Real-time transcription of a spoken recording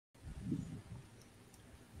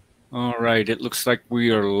All right, it looks like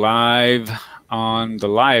we are live on the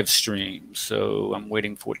live stream. So I'm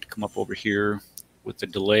waiting for it to come up over here with the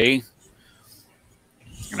delay.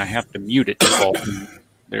 And I have to mute it to all.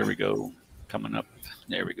 There we go. Coming up.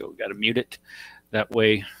 There we go. Got to mute it. That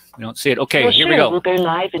way we don't see it. Okay, Your here we show go. will go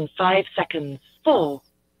live in 5 seconds. 4,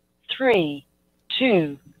 3,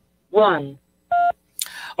 2, 1.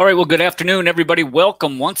 All right, well, good afternoon, everybody.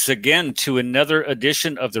 Welcome once again to another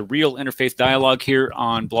edition of the Real Interfaith Dialogue here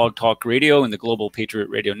on Blog Talk Radio and the Global Patriot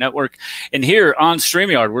Radio Network. And here on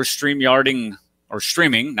StreamYard, we're streaming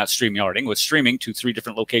to 3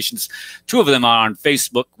 different locations. 2 of them are on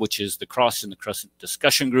Facebook, which is the Cross and the Crescent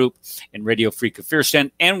discussion group, and Radio Free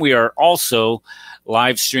Kafirstand. And we are also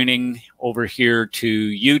live streaming over here to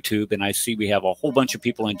YouTube. And I see we have a whole bunch of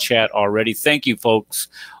people in chat already. Thank you, folks,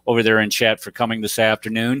 over there in chat for coming this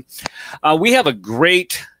afternoon. We have a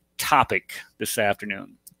great topic this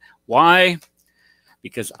afternoon. Why?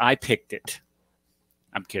 Because I picked it.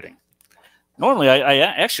 I'm kidding. Normally,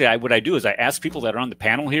 what I do is I ask people that are on the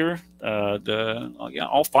panel here,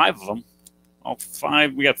 all 5 of them,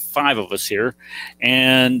 we got 5 of us here,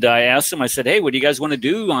 and I asked them, I said, hey, what do you guys want to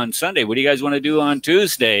do on Sunday? What do you guys want to do on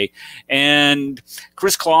Tuesday? And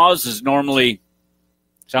Chris Claus is normally,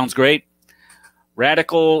 sounds great.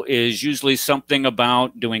 Radical is usually something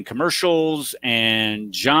about doing commercials,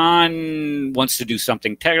 and John wants to do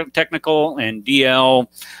something technical, and DL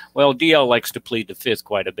likes to plead the fifth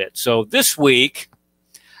quite a bit. So this week,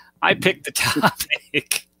 I picked the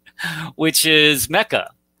topic, which is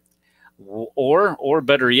Mecca, or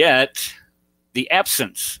better yet, the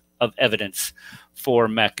absence of evidence for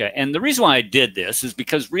Mecca. And the reason why I did this is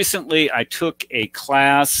because recently I took a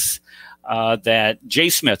class that Jay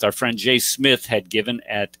Smith, our friend Jay Smith, had given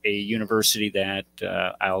at a university that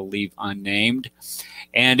I'll leave unnamed.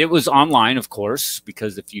 And it was online, of course,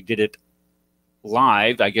 because if you did it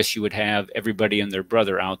live, I guess you would have everybody and their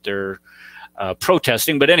brother out there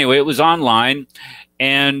protesting. But anyway, it was online,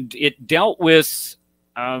 and it dealt with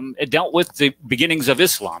the beginnings of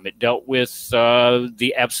Islam. It dealt with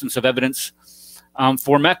the absence of evidence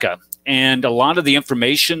for Mecca. And a lot of the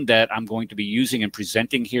information that I'm going to be using and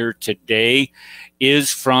presenting here today is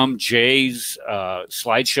from Jay's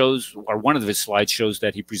slideshows, or one of his slideshows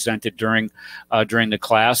that he presented during the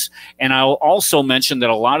class. And I'll also mention that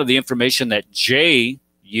a lot of the information that Jay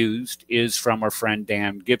used is from our friend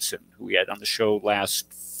Dan Gibson, who we had on the show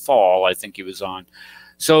last fall. I think he was on.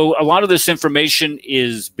 So a lot of this information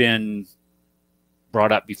has been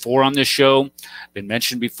brought up before on this show, been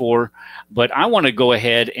mentioned before, but I want to go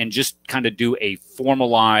ahead and just kind of do a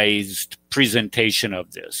formalized presentation of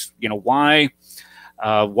this. You know, why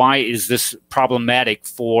is this problematic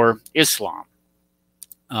for Islam?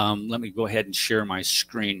 Let me go ahead and share my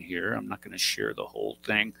screen here. I'm not going to share the whole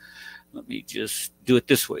thing. Let me just do it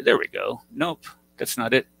this way. There we go. Nope, that's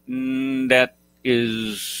not it. That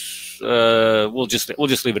is, we'll just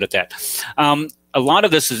leave it at that. A lot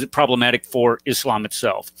of this is problematic for Islam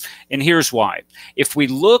itself. And here's why. If we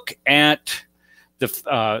look at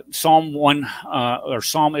the Psalm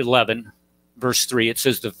 11, verse 3, it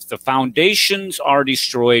says, the foundations are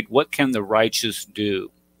destroyed. What can the righteous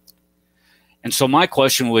do? And so my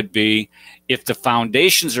question would be, if the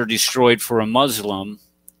foundations are destroyed for a Muslim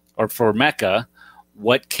or for Mecca,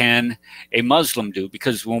 what can a Muslim do?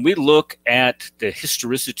 Because when we look at the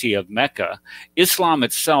historicity of Mecca, Islam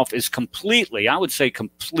itself is completely, I would say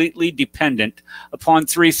completely dependent upon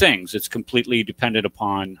 3 things. It's completely dependent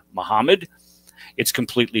upon Muhammad, it's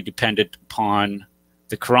completely dependent upon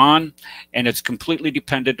the Quran, and it's completely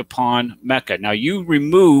dependent upon Mecca. Now, you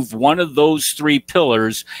remove one of those 3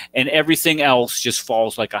 pillars and everything else just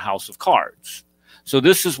falls like a house of cards. So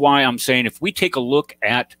this is why I'm saying, if we take a look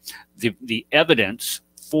at the evidence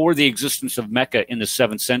for the existence of Mecca in the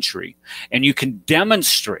 7th century, and you can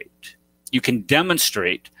demonstrate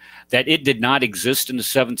that it did not exist in the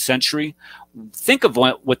 7th century, think of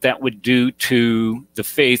what that would do to the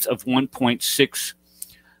faith of 1.6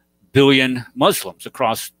 billion Muslims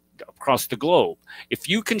across the globe. If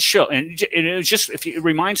you can show, and it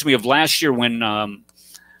reminds me of last year when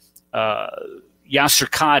Yasser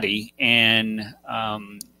Qadi and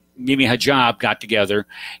Mimi Hijab got together,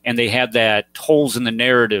 and they had that holes in the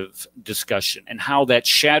narrative discussion, and how that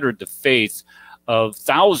shattered the faith of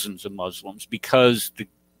thousands of Muslims, because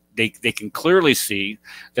they can clearly see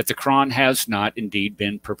that the Quran has not indeed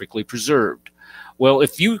been perfectly preserved. Well,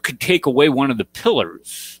 if you could take away one of the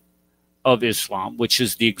pillars of Islam, which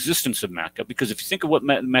is the existence of Mecca, because if you think of what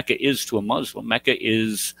Mecca is to a Muslim, Mecca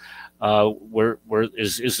is where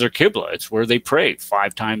is their Qibla. It's where they pray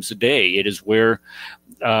 5 times a day. It is where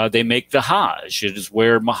they make the Hajj. It is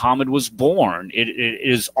where Muhammad was born. It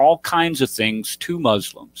is all kinds of things to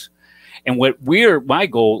Muslims. And my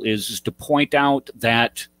goal is to point out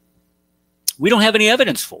that we don't have any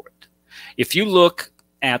evidence for it. If you look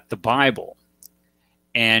at the Bible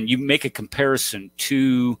and you make a comparison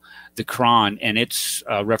to the Quran and its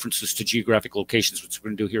references to geographic locations, which we're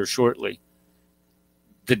going to do here shortly,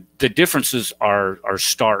 the differences are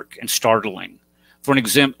stark and startling. For an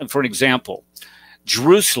example,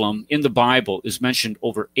 Jerusalem in the Bible is mentioned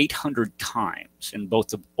over 800 times in both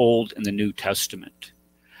the Old and the New Testament.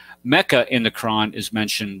 Mecca in the Quran is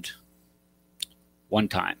mentioned 1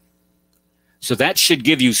 time. So that should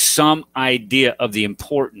give you some idea of the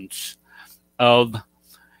importance of,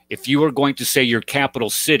 if you are going to say your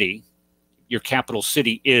capital city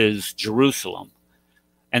is Jerusalem,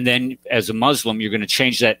 and then as a Muslim, you're going to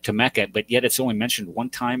change that to Mecca, but yet it's only mentioned 1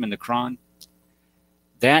 time in the Quran.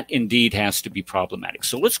 That indeed has to be problematic.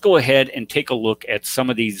 So let's go ahead and take a look at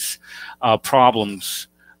some of these problems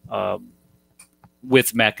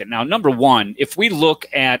with Mecca. Now, number one, if we look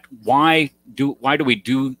at why do we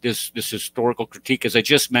do this historical critique, as I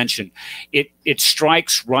just mentioned, it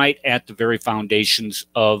strikes right at the very foundations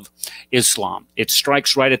of Islam. It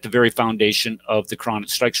strikes right at the very foundation of the Quran.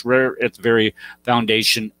 It strikes right at the very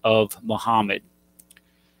foundation of Muhammad.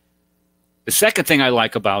 The second thing I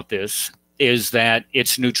like about this is that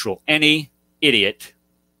it's neutral. Any idiot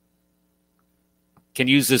can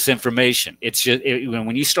use this information. It's just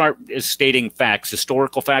when you start stating facts,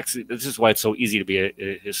 historical facts. This is why it's so easy to be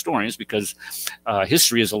a historian, is because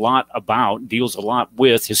history is deals a lot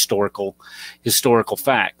with historical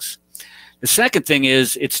facts. The second thing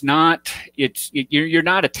is you're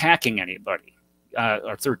not attacking anybody.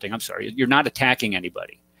 Or third thing, I'm sorry, you're not attacking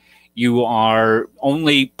anybody. You are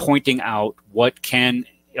only pointing out what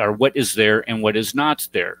is there and what is not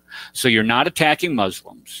there. So you're not attacking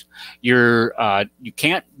Muslims. You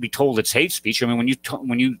can't be told it's hate speech. I mean,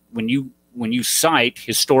 when you cite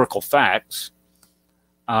historical facts,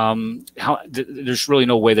 there's really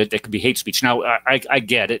no way that could be hate speech. Now, I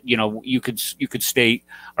get it. You know, you could state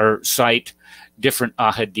or cite different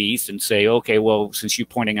ahadith and say, okay, well, since you're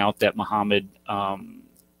pointing out that Muhammad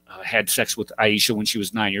had sex with Aisha when she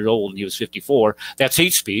was 9 years old and he was 54, that's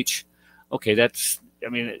hate speech. Okay, I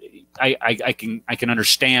mean, I can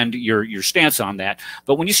understand your stance on that,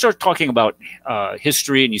 but when you start talking about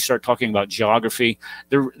history and you start talking about geography,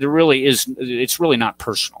 it's really not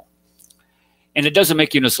personal, and it doesn't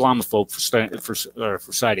make you an Islamophobe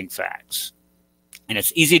for citing facts. And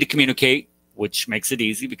it's easy to communicate, which makes it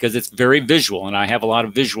easy because it's very visual, and I have a lot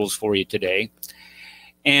of visuals for you today,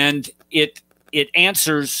 and it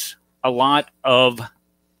answers a lot of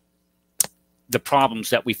the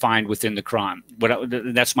problems that we find within the Quran.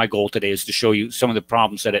 That's my goal today, is to show you some of the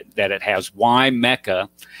problems that it has. Why Mecca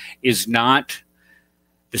is not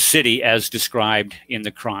the city as described in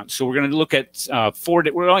the Quran. So we're going to look at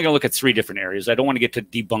we're only going to look at 3 different areas. I don't want to get to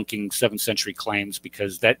debunking 7th century claims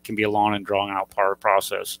because that can be a long and drawn out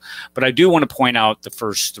process. But I do want to point out the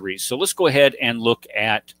first 3. So let's go ahead and look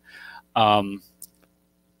at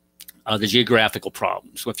the geographical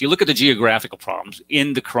problems. So if you look at the geographical problems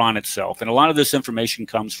in the Quran itself, and a lot of this information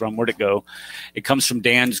comes from, where'd it go? It comes from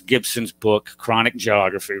Dan Gibson's book, Quranic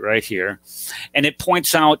Geography, right here. And it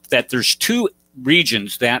points out that there's 2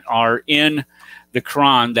 regions that are in the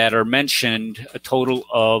Quran that are mentioned a total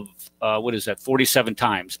of, 47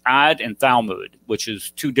 times. Ad and Thalmud, which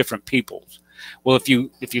is 2 different peoples. Well, if you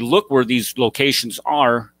look where these locations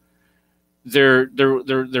are, they're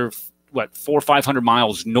what, 400 or 500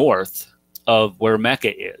 miles north of where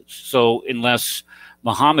Mecca is. So unless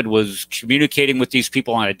Muhammad was communicating with these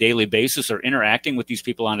people on a daily basis or interacting with these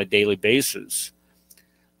people on a daily basis,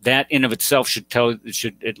 that in of itself should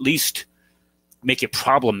at least make it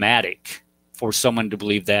problematic for someone to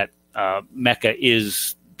believe that Mecca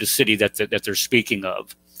is the city that they're speaking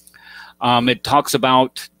of. It talks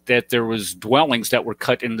about that there was dwellings that were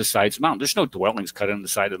cut in the sides of the mountain. There's no dwellings cut in the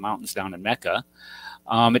side of the mountains down in Mecca.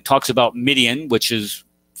 It talks about Midian, which is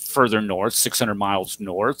further north, 600 miles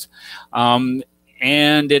north. And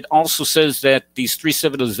it also says that these 3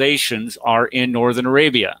 civilizations are in northern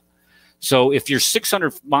Arabia. So if you're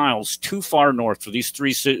 600 miles too far north for these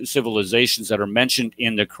 3 civilizations that are mentioned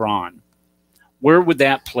in the Quran, where would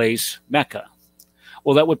that place Mecca?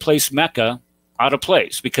 Well, that would place Mecca out of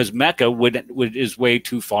place because Mecca is way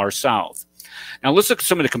too far south. Now let's look at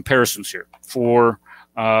some of the comparisons here for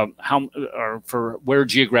where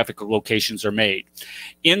geographical locations are made.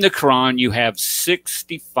 In the Quran, you have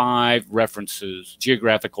 65 references,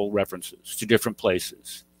 geographical references to different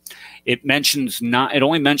places. It mentions not. It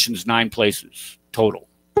only mentions 9 places total,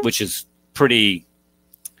 which is pretty.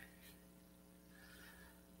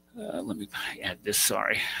 Let me add this.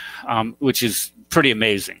 Sorry, which is pretty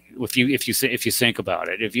amazing if you think about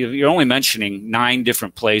it. If you're only mentioning 9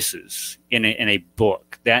 different places in a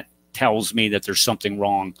book, that tells me that there's something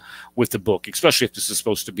wrong with the book, especially if this is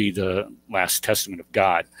supposed to be the last testament of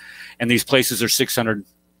God. And these places are 600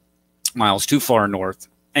 miles too far north,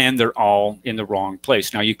 and they're all in the wrong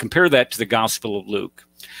place. Now, you compare that to the Gospel of Luke.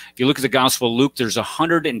 If you look at the Gospel of Luke, there's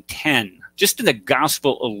 110, just in the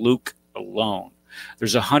Gospel of Luke alone.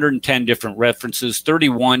 There's 110 different references,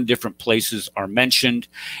 31 different places are mentioned,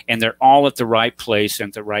 and they're all at the right place and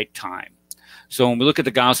at the right time. So when we look at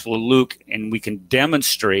the Gospel of Luke, and we can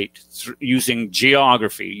demonstrate using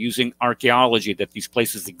geography, using archaeology, that these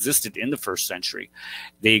places existed in the 1st century.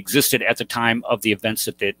 They existed at the time of the events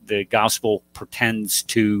that the Gospel pretends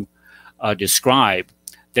to describe.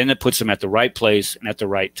 Then it puts them at the right place and at the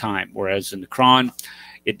right time, whereas in the Quran,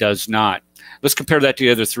 it does not. Let's compare that to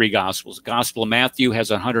the other 3 Gospels. The Gospel of Matthew has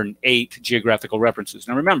 108 geographical references.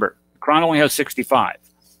 Now remember, the Quran only has 65.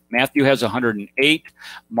 Matthew has 108,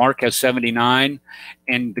 Mark has 79,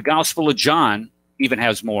 and the Gospel of John even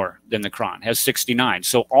has more than the Quran, has 69.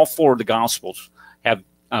 So all 4 of the Gospels have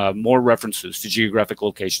more references to geographic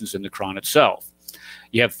locations than the Quran itself.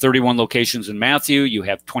 You have 31 locations in Matthew, you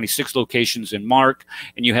have 26 locations in Mark,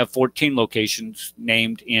 and you have 14 locations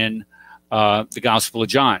named in the Gospel of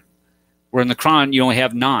John, where in the Quran you only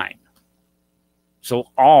have 9. So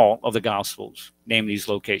all of the Gospels name these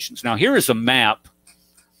locations. Now here is a map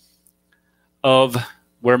of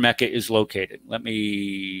where Mecca is located.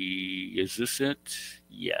 Is this it?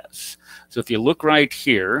 Yes. So if you look right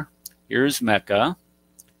here, here's Mecca.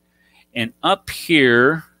 And up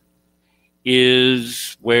here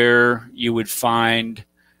is where you would find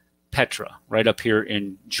Petra, right up here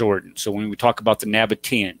in Jordan. So when we talk about the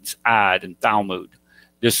Nabateans, Ad and Thalmud,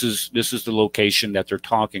 this is the location that they're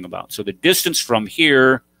talking about. So the distance from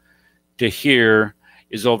here to here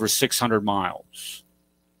is over 600 miles.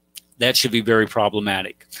 That should be very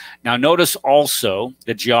problematic. Now notice also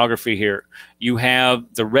the geography here. You have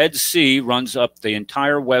the Red Sea runs up the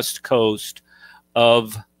entire west coast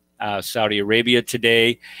of Saudi Arabia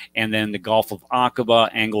today, and then the Gulf of Aqaba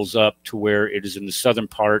angles up to where it is in the southern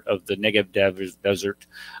part of the Negev desert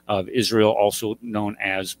of Israel, also known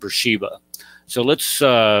as Beersheba. So let's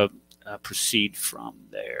proceed from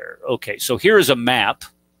there. Okay, so here is a map,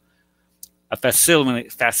 a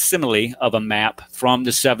facsimile of a map from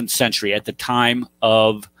the 7th century at the time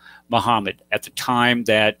of Muhammad, at the time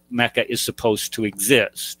that Mecca is supposed to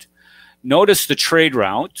exist. Notice the trade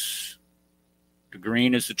routes. The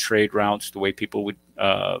green is the trade routes, the way people would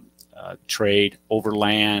trade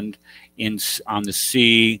overland, on the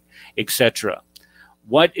sea, etc.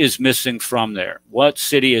 What is missing from there? What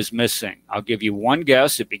city is missing? I'll give you one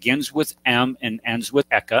guess. It begins with M and ends with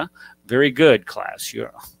Eka. Very good, class.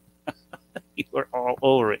 You're all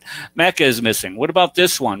over it. Mecca is missing. What about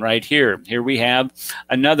this one right here? Here we have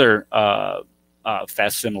another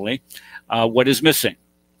facsimile. What is missing?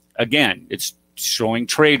 Again, it's showing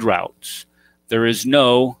trade routes. There is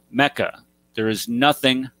no Mecca. There is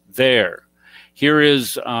nothing there. Here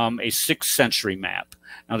is a 6th century map.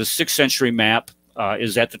 Now, the 6th century map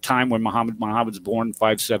is at the time when Muhammad's born in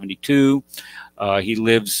 572. He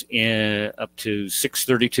lives in up to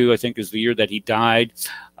 632, I think, is the year that he died.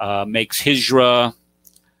 Makes Hijrah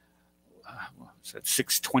at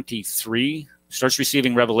 623. Starts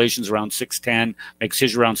receiving revelations around 610. Makes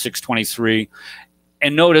Hijrah around 623.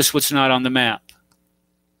 And notice what's not on the map.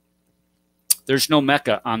 There's no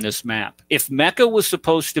Mecca on this map. If Mecca was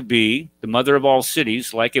supposed to be the mother of all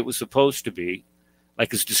cities, like it was supposed to be,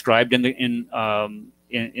 like it's described in the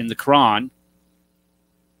Quran,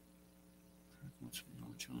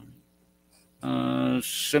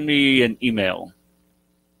 send me an email.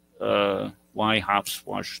 Why hops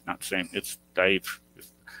wash? Not same. It's Dave.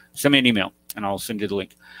 Send me an email, and I'll send you the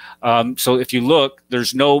link. So if you look,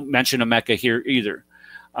 there's no mention of Mecca here either.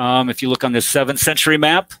 If you look on the 7th century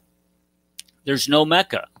map, there's no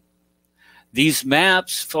Mecca. These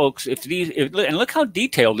maps, folks, and look how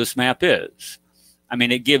detailed this map is. I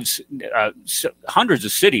mean, it gives hundreds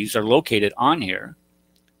of cities are located on here,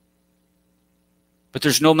 but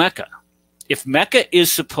there's no Mecca. If Mecca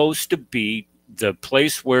is supposed to be the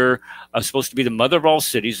place where supposed to be the mother of all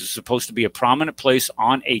cities, is supposed to be a prominent place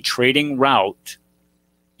on a trading route,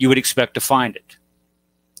 you would expect to find it.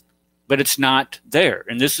 But it's not there.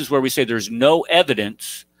 And this is where we say there's no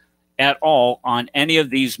evidence at all on any of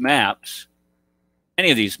these maps,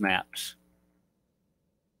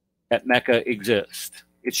 that Mecca exists.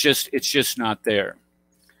 It's just not there.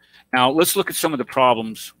 Now, let's look at some of the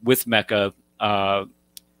problems with Mecca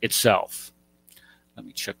itself. Let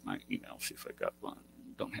me check my email, see if I got one.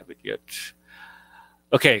 Don't have it yet.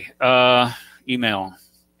 Okay, email,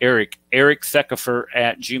 Eric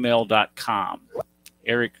Theckefer@gmail.com.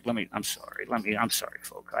 Eric, I'm sorry,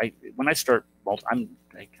 folks. When I start, I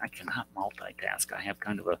cannot multitask. I have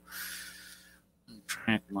kind of a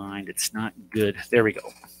track mind. It's not good. There we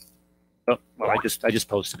go. Oh, well, I just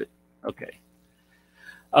posted it. Okay.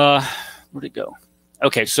 Where'd it go?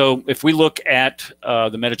 Okay, so if we look at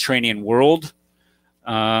the Mediterranean world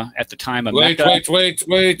at the time of Mecca.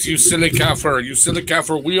 Wait, you silly kafir.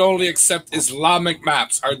 We only accept Islamic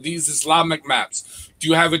maps. Are these Islamic maps? Do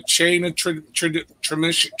you have a chain of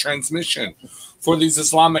transmission for these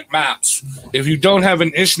Islamic maps? If you don't have an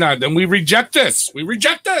isnad, then we reject this.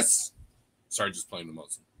 Sorry, just playing the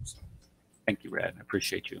Muslim. Thank you, Rad. I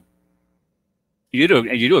appreciate you. You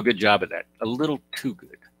do a good job of that. A little too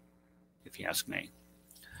good, if you ask me.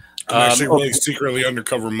 I'm actually really secretly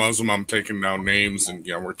undercover Muslim. I'm taking down names, and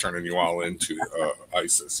we're turning you all into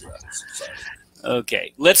ISIS. Yeah, sorry.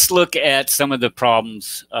 Okay, let's look at some of the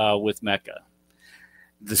problems with Mecca.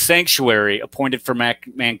 The sanctuary appointed for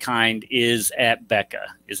mankind is at Mecca.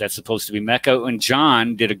 Is that supposed to be Mecca? And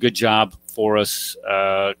John did a good job for us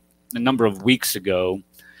a number of weeks ago,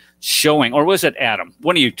 showing, or was it Adam?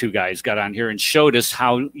 One of you two guys got on here and showed us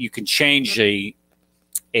how you can change a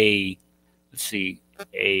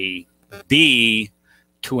B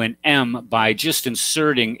to an M by just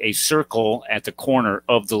inserting a circle at the corner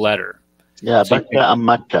of the letter. Yeah, so Mecca and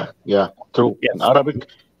Mecca. Yeah, true. Yes. In Arabic,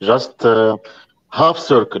 just half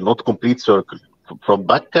circle, not complete circle. From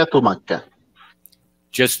Mecca to Mecca.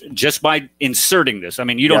 Just by inserting this. I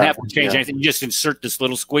mean, you don't have to change anything. You just insert this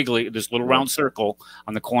little squiggly, this little round circle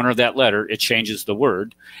on the corner of that letter. It changes the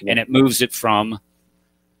word, and it moves it from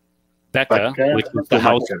Mecca, which is the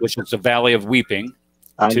house, which is the Valley of Weeping.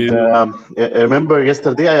 And remember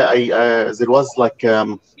yesterday, there was like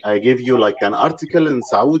I gave you like an article in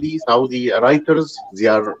Saudi writers. They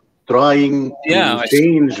are trying to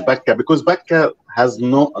change Mecca because Mecca has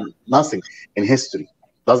nothing in history.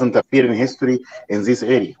 Doesn't appear in history in this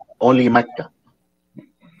area. Only Mecca.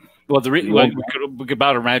 Well, we could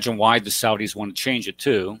about imagine why the Saudis want to change it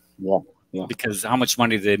too. Yeah. Because how much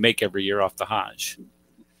money do they make every year off the Hajj?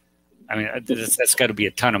 I mean, that's got to be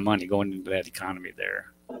a ton of money going into that economy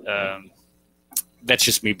there. That's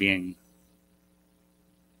just me being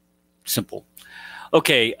simple.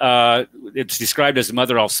 Okay, it's described as the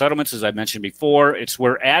mother of all settlements, as I mentioned before. It's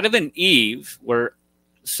where Adam and Eve were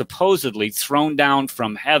supposedly thrown down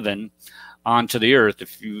from heaven onto the earth.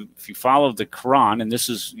 If you follow the Quran, and this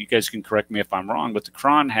is, you guys can correct me if I'm wrong, but the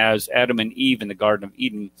Quran has Adam and Eve in the Garden of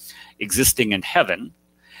Eden existing in heaven.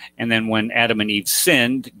 And then when Adam and Eve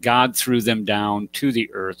sinned, God threw them down to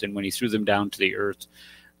the earth. And when he threw them down to the earth,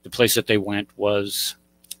 the place that they went was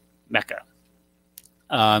Mecca.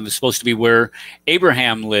 It's supposed to be where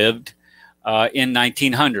Abraham lived in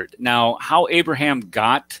 1900. Now, how Abraham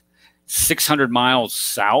got 600 miles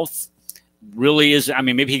south really is, I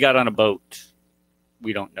mean, maybe he got on a boat.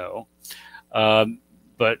 We don't know.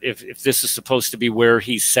 But if this is supposed to be where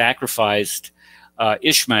he sacrificed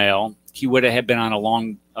Ishmael, he would have been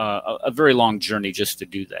on a very long journey just to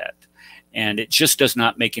do that. And it just does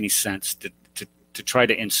not make any sense to try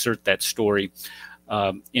to insert that story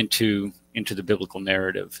into the biblical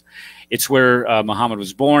narrative. It's where Muhammad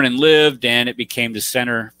was born and lived, and it became the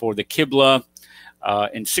center for the Qibla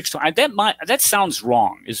in 620. That sounds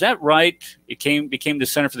wrong. Is that right? It became the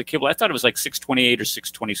center for the Qibla. I thought it was like 628 or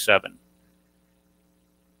 627.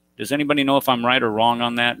 Does anybody know if I'm right or wrong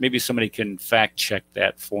on that? Maybe somebody can fact check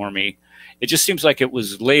that for me. It just seems like it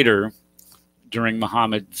was later during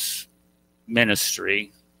Muhammad's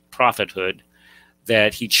ministry, prophethood,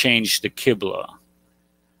 that he changed the Qibla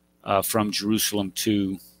from Jerusalem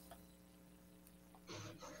to...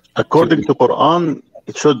 According to Quran,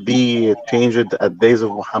 it should be changed at days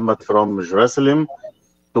of Muhammad from Jerusalem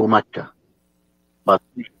to Mecca. But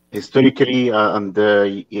historically, and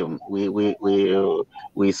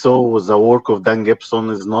we saw the work of Dan Gibson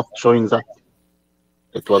is not showing that.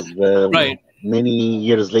 It was many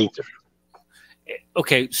years later.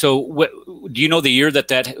 Okay, so do you know the year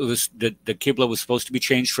that was the Qibla was supposed to be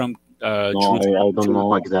changed from? No, I don't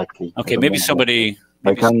know exactly. Okay, maybe somebody.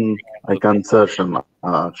 I can search and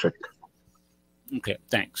check. Okay,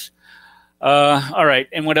 thanks. All right,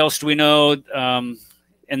 and what else do we know?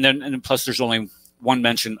 And then plus, there's only one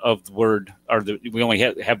mention of the word, we only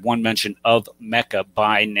have one mention of Mecca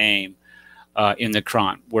by name. in the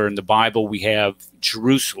Quran, where in the Bible we have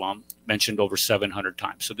Jerusalem mentioned over 700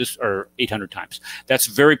 times. So this, or 800 times. That's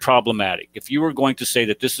very problematic. If you were going to say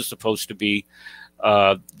that this is supposed to be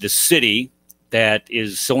the city that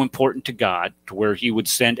is so important to God, to where he would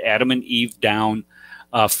send Adam and Eve down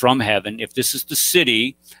from heaven, if this is the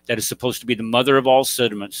city that is supposed to be the mother of all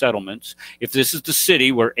settlements, if this is the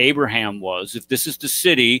city where Abraham was, if this is the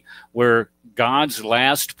city where God's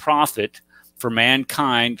last prophet for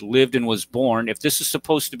mankind lived and was born, if this is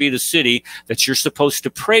supposed to be the city that you're supposed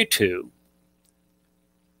to pray to,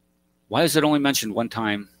 why is it only mentioned one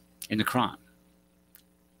time in the Quran?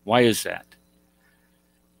 Why is that?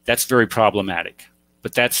 That's very problematic.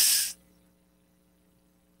 But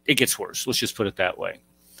it gets worse. Let's just put it that way.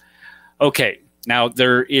 Okay, now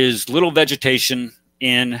there is little vegetation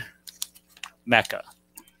in Mecca.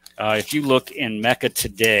 If you look in Mecca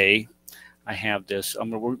today, I have this.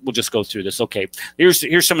 We'll just go through this. Okay,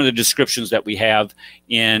 here's some of the descriptions that we have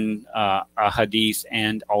in a hadith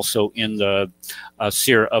and also in the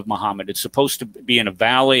seerah of Muhammad. It's supposed to be in a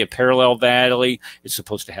valley, a parallel valley. It's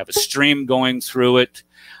supposed to have a stream going through it.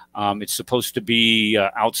 It's supposed to be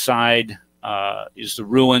outside is the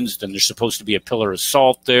ruins. Then there's supposed to be a pillar of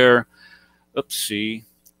salt there. Oopsie.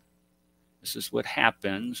 This is what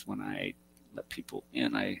happens when I let people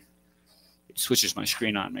in. It switches my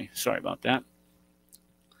screen on me. Sorry about that.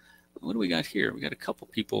 What do we got here? We got a couple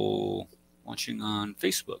people watching on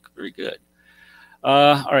Facebook. Very good.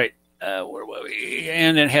 All right. Where were we?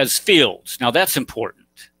 And it has fields. Now, that's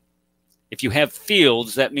important. If you have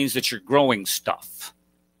fields, that means that you're growing stuff.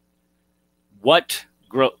 What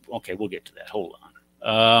grow? Okay, we'll get to that. Hold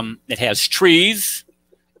on. It has trees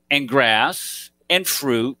and grass and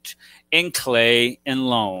fruit and clay and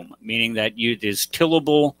loam, meaning that it is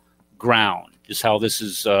tillable ground, is how this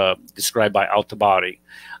is described by Al-Tabari.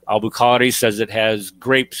 Al-Bukhari says it has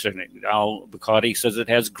grapes in it. Al-Bukhari says it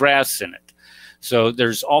has grass in it. So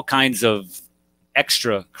there's all kinds of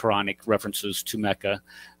extra Quranic references to Mecca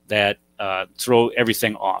that throw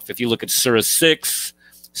everything off. If you look at Surah 6,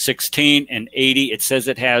 16, and 80, it says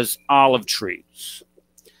it has olive trees.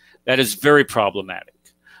 That is very problematic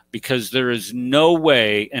because there is no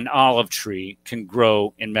way an olive tree can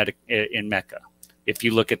grow in Mecca. If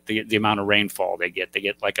you look at the amount of rainfall they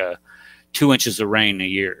get like 2 inches of rain a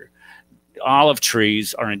year. Olive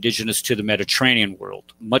trees are indigenous to the Mediterranean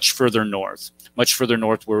world, much further north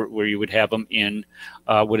where you would have them in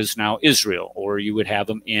what is now Israel, or you would have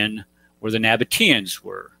them in where the Nabateans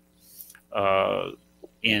were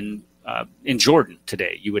in Jordan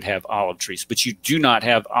today. You would have olive trees, but you do not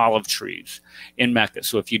have olive trees in Mecca.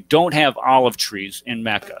 So if you don't have olive trees in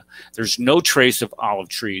Mecca, there's no trace of olive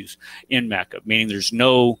trees in Mecca, meaning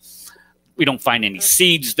we don't find any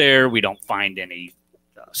seeds there. We don't find any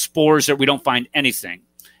spores there. We don't find anything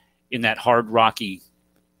in that hard, rocky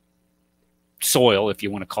soil, if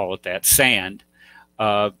you want to call it that, sand,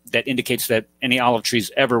 that indicates that any olive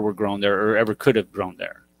trees ever were grown there or ever could have grown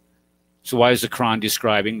there. So why is the Quran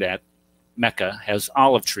describing that Mecca has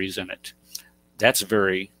olive trees in it? That's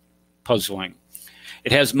very puzzling.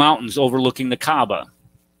 It has mountains overlooking the Kaaba.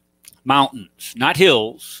 Mountains, not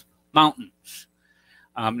hills, mountains.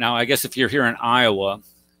 Now, I guess if you're here in Iowa,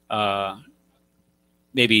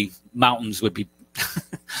 maybe mountains would be,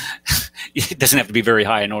 it doesn't have to be very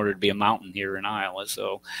high in order to be a mountain here in Iowa.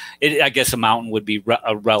 So I guess a mountain would be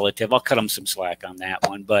a relative. I'll cut them some slack on that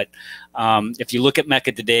one. But if you look at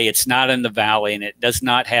Mecca today, it's not in the valley, and it does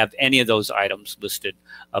not have any of those items listed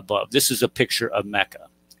above. This is a picture of Mecca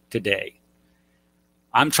today.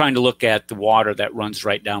 I'm trying to look at the water that runs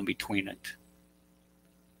right down between it.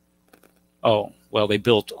 Oh, well, they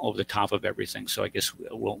built over the top of everything, so I guess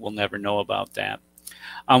we'll never know about that.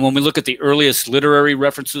 When we look at the earliest literary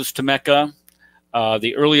references to Mecca,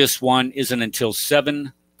 the earliest one isn't until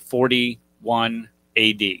 741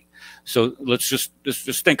 AD. So let's just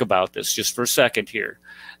think about this just for a second here.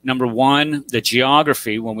 Number one, the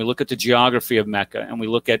geography. When we look at the geography of Mecca and we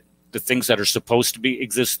look at the things that are supposed to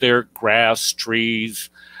exist there, grass, trees,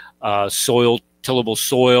 soil, tillable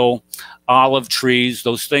soil, olive trees,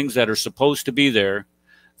 those things that are supposed to be there,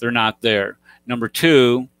 they're not there. Number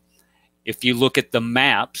two, if you look at the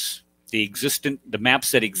maps, the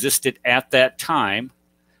maps that existed at that time,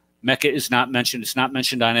 Mecca is not mentioned. It's not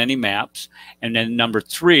mentioned on any maps. And then number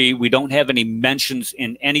three, we don't have any mentions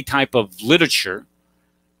in any type of literature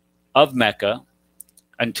of Mecca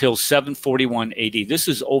until 741 AD. This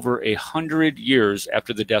is over 100 years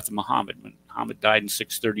after the death of Muhammad, when Muhammad died in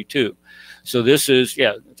 632. So this is,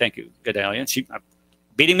 yeah, thank you, Gedalia. She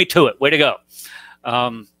beating me to it. Way to go.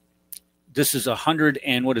 This is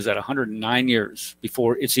 109 years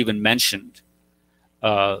before it's even mentioned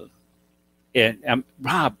And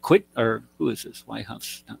Rob, quit, or who is this? White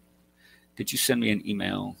House. No. Did you send me an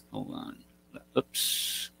email? Hold on.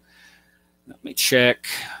 Oops. Let me check.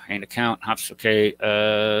 Ain't account. Hops. Okay.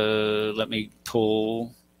 Let me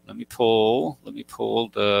pull the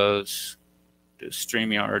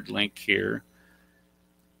StreamYard link here.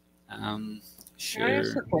 Sure. Can I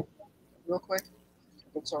ask a question real quick?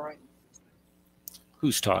 If it's all right.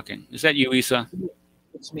 Who's talking? Is that you, Isa?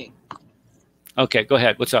 It's me. Okay, go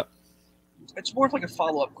ahead. What's up? It's more of like a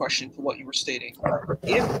follow-up question to what you were stating.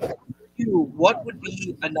 What would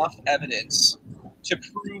be enough evidence to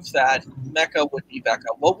prove that Mecca would be Mecca?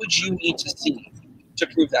 What would you need to see to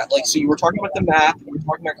prove that? Like, so you were talking about the map, you were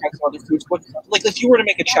talking about kinds of other foods. Like, if you were to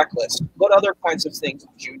make a checklist, what other kinds of things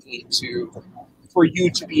would you need for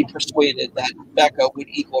you to be persuaded that Mecca would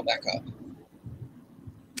equal Mecca?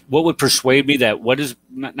 What would persuade me that what is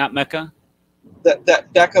not Mecca? That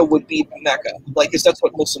Mecca would be Mecca, like, because that's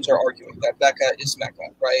what Muslims are arguing, that Mecca is Mecca,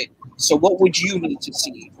 right? So what would you need to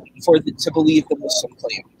see to believe the Muslim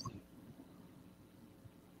claim?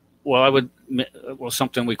 Well,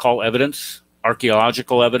 something we call evidence,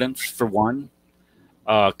 archaeological evidence, for one,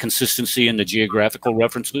 consistency in the geographical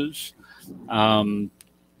references,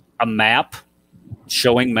 a map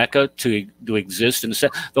showing Mecca to exist.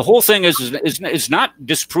 The whole thing is not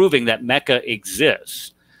disproving that Mecca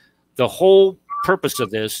exists. The whole purpose of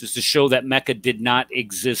this is to show that Mecca did not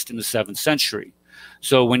exist in the 7th century.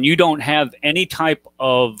 So when you don't have any type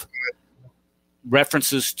of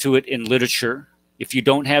references to it in literature, if you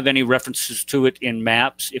don't have any references to it in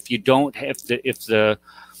maps, if you don't have the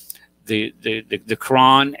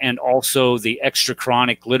Quran and also the extra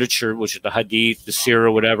Quranic literature, which is the Hadith, the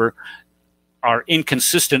Sirah, whatever, are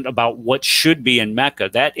inconsistent about what should be in Mecca,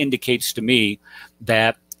 that indicates to me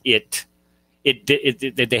that they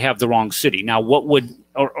have the wrong city. Now, what would,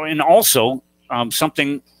 and also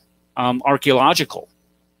something archaeological,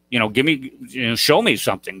 show me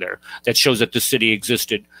something there that shows that the city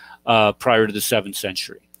existed prior to the 7th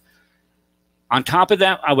century. On top of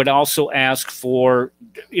that, I would also ask for,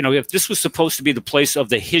 if this was supposed to be the place of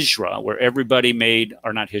the Hijra, where everybody made,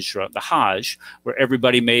 or not Hijra, the Hajj, where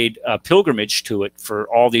everybody made a pilgrimage to it for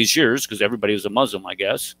all these years, because everybody was a Muslim, I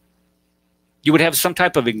guess, you would have some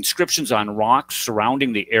type of inscriptions on rocks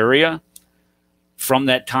surrounding the area from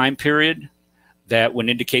that time period that would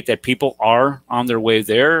indicate that people are on their way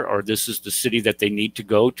there, or this is the city that they need to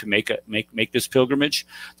go to make this pilgrimage.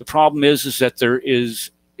 The problem is that there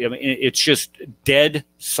is, it's just dead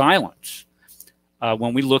silence.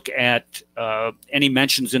 When we look at any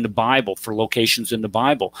mentions in the Bible for locations in the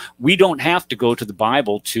Bible, we don't have to go to the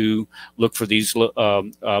Bible to look for these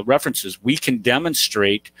references. We can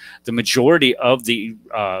demonstrate the majority of the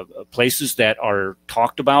places that are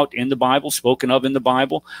talked about in the Bible, spoken of in the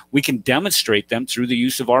Bible. We can demonstrate them through the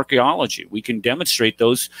use of archaeology. We can demonstrate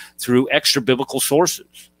those through extra biblical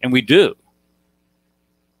sources, and we do.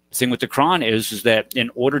 The thing with the Quran is that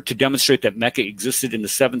in order to demonstrate that Mecca existed in the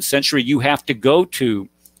 7th century, you have to go to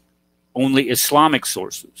only Islamic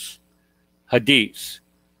sources, Hadith,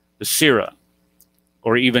 the Sirah,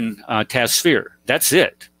 or even Tafsir. That's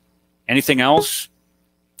it. Anything else?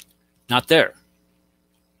 Not there.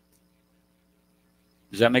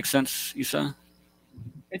 Does that make sense, Isa?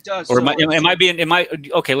 It does. Or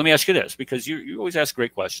okay, let me ask you this, because you always ask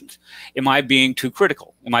great questions. Am I being too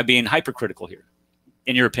critical? Am I being hypercritical here,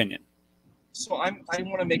 in your opinion? So I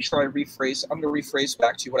want to make sure I rephrase. I'm going to rephrase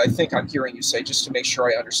back to you what I think I'm hearing you say, just to make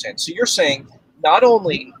sure I understand. So you're saying not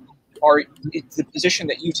only are the position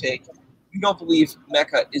that you take, you don't believe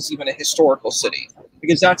Mecca is even a historical city,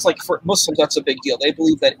 because that's like, for Muslims, that's a big deal. They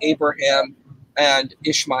believe that Abraham and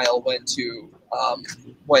Ishmael went to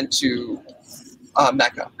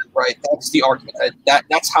Mecca, right? That's the argument.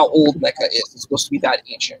 That's how old Mecca is. It's supposed to be that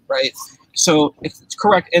ancient, right? So if it's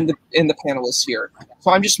correct, and the panelists here.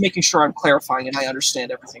 So I'm just making sure I'm clarifying and I understand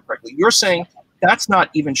everything correctly. You're saying that's not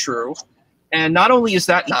even true. And not only is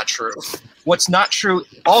that not true, what's not true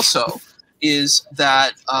also is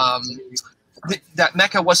that that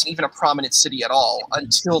Mecca wasn't even a prominent city at all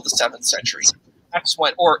until the 7th century. That's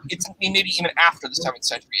when, or it's maybe even after the 7th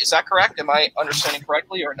century. Is that correct? Am I understanding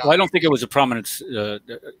correctly or not? Well, I don't think it was a prominent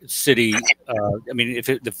city. I mean, if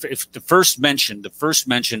the first mention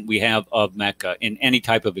we have of Mecca in any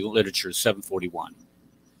type of literature is 741,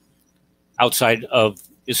 outside of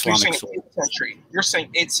Islamic sources. You're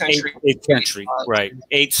saying 8th century. 8th century, right?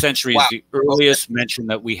 8th century is the earliest mention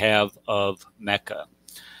that we have of Mecca.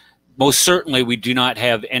 Most certainly, we do not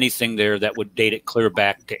have anything there that would date it clear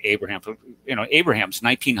back to Abraham. You know, Abraham's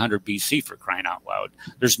 1900 BC, for crying out loud.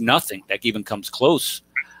 There's nothing that even comes close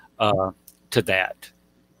to that.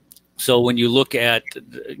 So when you look at,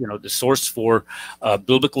 you know, the source for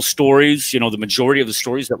biblical stories, you know, the majority of the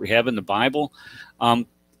stories that we have in the Bible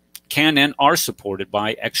can and are supported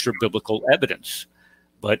by extra biblical evidence.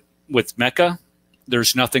 But with Mecca,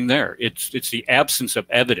 there's nothing there. It's the absence of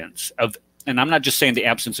evidence of, and I'm not just saying the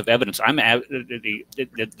absence of evidence. I'm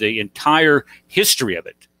the entire history of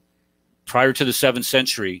it prior to the 7th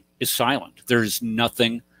century is silent. There's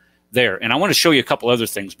nothing there. And I want to show you a couple other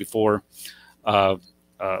things before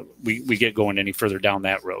we get going any further down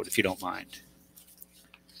that road, if you don't mind.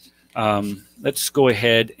 Let's go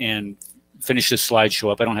ahead and finish this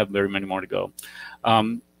slideshow up. I don't have very many more to go.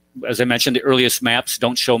 As I mentioned, the earliest maps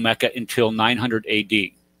don't show Mecca until 900 AD.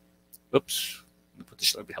 Oops.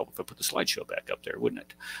 It'd be helpful if I put the slideshow back up there, wouldn't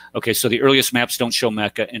it? Okay, so the earliest maps don't show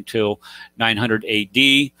Mecca until 900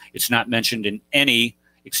 AD. It's not mentioned in any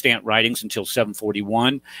extant writings until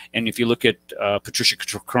 741. And if you look at Patricia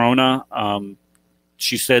Corona,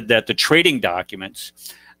 she said that the trading documents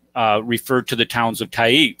referred to the towns of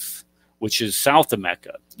Taif, which is south of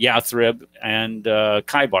Mecca, Yathrib, and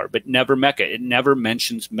Khaybar, but never Mecca. It never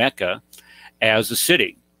mentions Mecca as a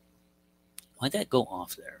city. Why'd that go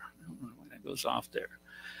off there? I don't know why that goes off there.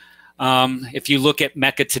 If you look at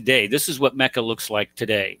Mecca today, this is what Mecca looks like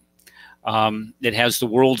today. It has the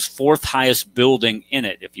world's 4th highest building in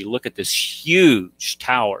it. If you look at this huge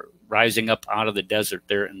tower rising up out of the desert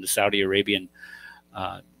there in the Saudi Arabian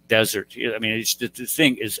desert, I mean, the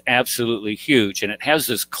thing is absolutely huge, and it has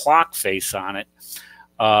this clock face on it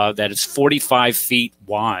that is 45 feet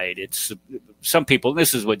wide. It's some people,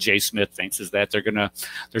 this is what Jay Smith thinks, is that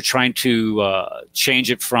they're trying to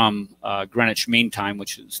change it from Greenwich Mean Time,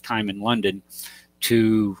 which is time in London,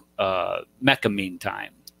 to Mecca Mean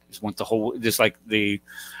Time. Just want the whole, just like the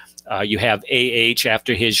you have AH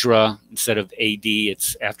after Hijra instead of AD,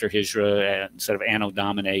 it's after Hijra. Instead of Anno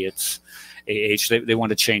Domini, it's AH. They want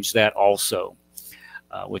to change that also,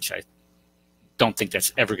 which I don't think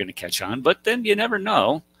that's ever going to catch on. But then you never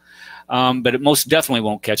know. But it most definitely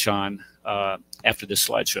won't catch on after this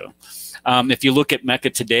slideshow. If you look at Mecca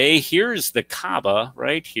today, here's the Kaaba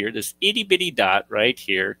right here, this itty bitty dot right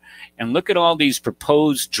here, and look at all these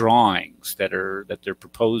proposed drawings that they're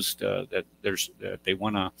proposed that they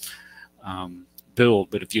want to build.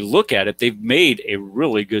 But if you look at it, they've made a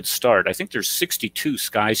really good start. I think there's 62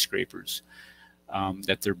 skyscrapers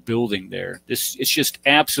that they're building there. It's just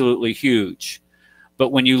absolutely huge.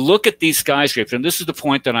 But when you look at these skyscrapers, and this is the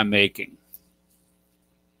point that I'm making,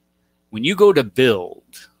 when you go to build,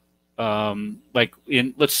 like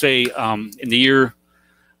let's say in the year,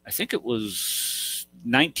 I think it was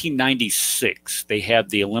 1996, they had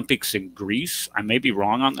the Olympics in Greece. I may be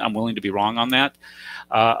wrong on, I'm willing to be wrong on that.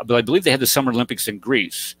 But I believe they had the Summer Olympics in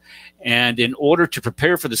Greece. And in order to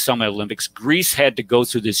prepare for the Summer Olympics, Greece had to go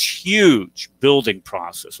through this huge building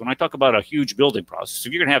process. When I talk about a huge building process,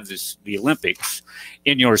 if you're going to have the Olympics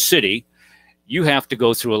in your city, you have to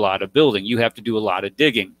go through a lot of building. You have to do a lot of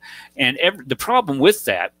digging. And the problem with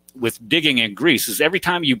that, with digging in Greece, is every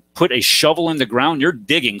time you put a shovel in the ground, you're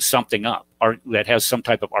digging something up that has some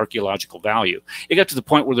type of archaeological value. It got to the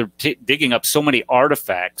point where they're digging up so many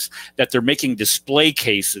artifacts that they're making display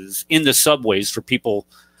cases in the subways for people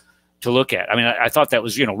to look at. I mean, I thought that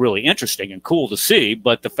was, you know, really interesting and cool to see.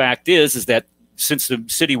 But the fact is that since the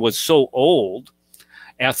city was so old,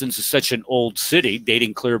 Athens is such an old city,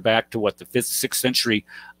 dating clear back to what, the 5th, 6th century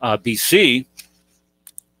BC,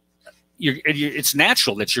 it's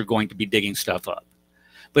natural that you're going to be digging stuff up.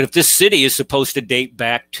 But if this city is supposed to date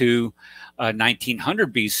back to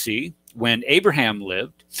 1900 BC, when Abraham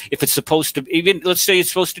lived, if it's supposed to, even let's say it's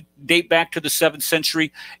supposed to date back to the 7th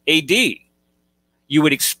century AD, you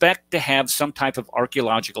would expect to have some type of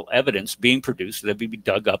archaeological evidence being produced that would be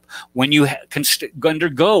dug up when you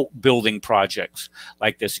undergo building projects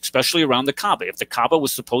like this, especially around the Kaaba. If the Kaaba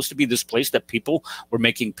was supposed to be this place that people were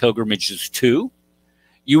making pilgrimages to,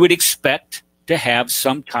 you would expect to have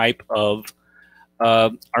some type of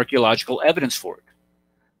archaeological evidence for it.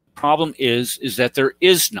 The problem is that there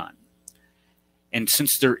is none. And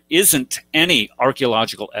since there isn't any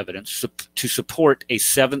archaeological evidence to support a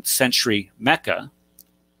 7th century Mecca,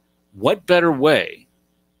 what better way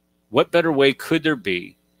could there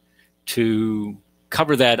be to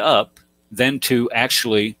cover that up than to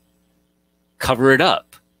actually cover it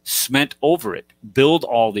up, cement over it, build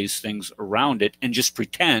all these things around it, and just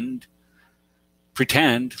pretend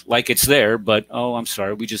like it's there, but oh, I'm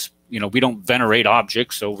sorry, we just, you know, we don't venerate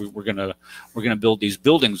objects, so we're gonna build these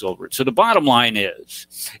buildings over it. So the bottom line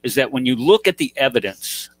is that when you look at the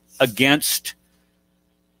evidence against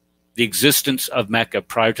the existence of Mecca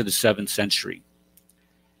prior to the 7th century,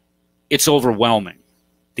 it's overwhelming,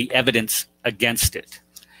 the evidence against it.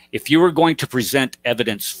 if you were going to present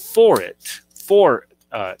evidence for it, for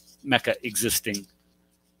Mecca existing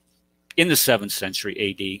in the 7th century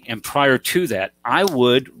AD and prior to that, I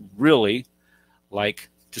would really like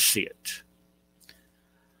to see it.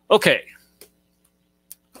 Okay.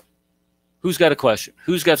 Who's got a question?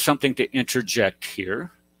 Who's got something to interject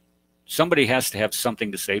here? Somebody has to have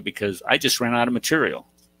something to say because I just ran out of material.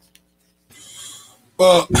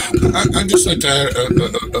 Well, I just like to add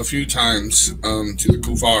a few times to the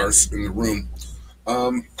kufars in the room.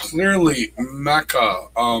 Clearly, Mecca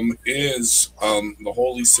is the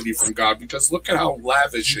holy city from God, because look at how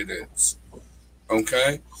lavish it is.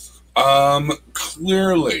 Okay?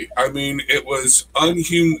 Clearly, I mean, it was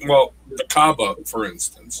unhuman. Well, the Kaaba, for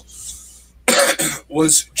instance,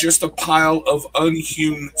 was just a pile of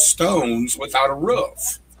unhewn stones without a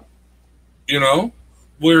roof. You know?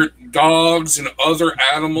 Where dogs and other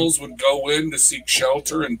animals would go in to seek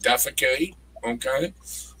shelter and defecate, okay?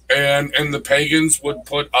 And the pagans would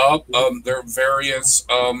put up their various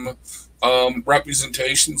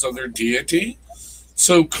representations of their deity.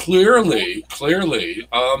 So clearly,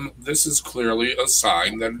 this is clearly a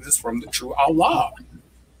sign that it is from the true Allah,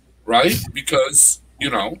 right? Because,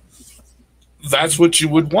 you know, that's what you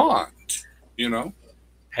would want, you know?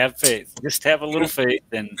 Have faith. Just have a little faith,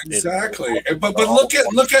 and exactly. But look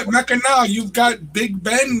at Mecca now. You've got Big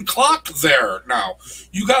Ben clock there now.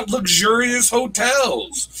 You got luxurious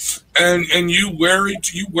hotels, and you worry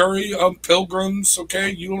pilgrims.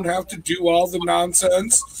 Okay, you don't have to do all the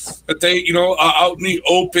nonsense that they out in the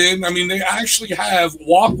open. I mean, they actually have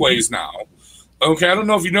walkways now. Okay, I don't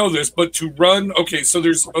know if you know this, but to run, okay, so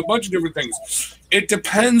there's a bunch of different things. It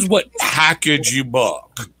depends what package you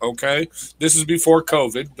book, okay? This is before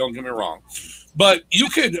COVID, don't get me wrong. But you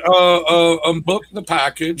could book the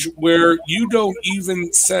package where you don't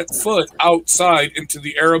even set foot outside into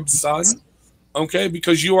the Arab sun, okay?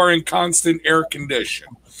 Because you are in constant air condition.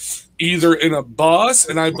 Either in a bus,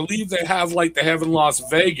 and I believe they have like they have in Las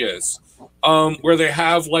Vegas, where they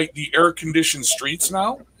have like the air-conditioned streets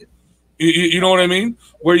now. You know what I mean?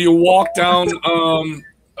 Where you walk down,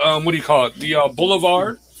 what do you call it? The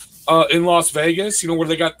boulevard in Las Vegas, you know, where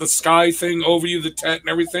they got the sky thing over you, the tent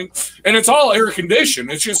and everything. And it's all air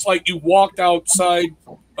conditioned. It's just like you walked outside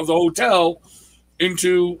of the hotel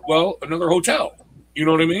into, well, another hotel. You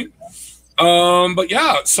know what I mean? But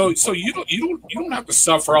yeah, so you don't have to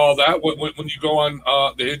suffer all that when you go on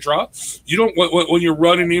the Hijra. You don't when you're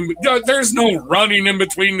running in. There's no running in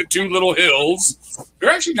between the two little hills. They're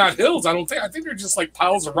actually not hills. I don't think. I think they're just like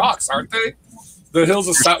piles of rocks, aren't they? The hills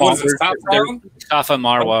of Safa and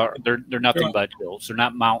Marwa. They're nothing but hills. They're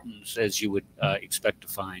not mountains as you would expect to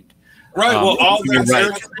find. Right. Well, all that's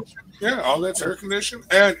air conditioned. Yeah, all that's air conditioned.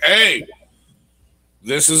 And hey,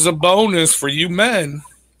 this is a bonus for you men.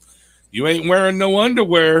 You ain't wearing no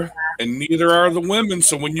underwear, and neither are the women.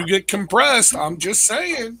 So when you get compressed, I'm just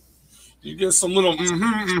saying, you get some little going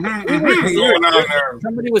on there.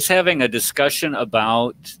 Somebody was having a discussion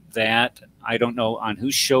about that. I don't know on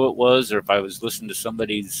whose show it was, or if I was listening to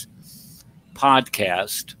somebody's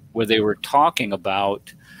podcast where they were talking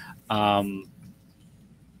about how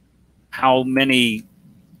many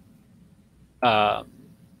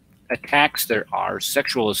attacks there are,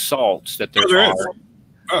 sexual assaults that there are.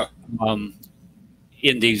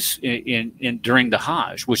 In these during the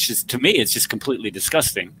Hajj, which is, to me, it's just completely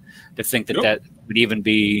disgusting to think that that would even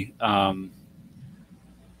be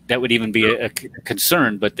a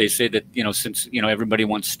concern. But they say that since everybody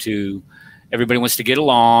wants to get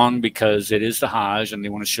along because it is the Hajj and they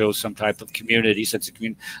want to show some type of community sense of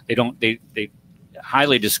community, they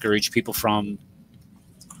highly discourage people from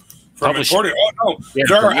importing. Oh no,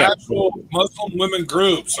 there are actual Muslim women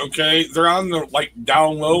groups. Okay, they're on the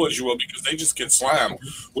down low, as you will, because they just get slammed.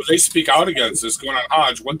 Would they speak out against this going on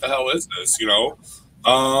Hajj? What the hell is this? Yeah,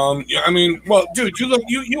 I mean, well, dude,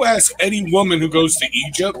 you ask any woman who goes to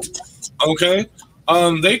Egypt, okay,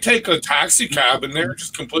 they take a taxi cab and they're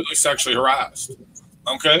just completely sexually harassed.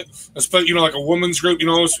 Okay, especially like a women's group, you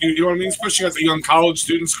know what I mean. Especially at the young college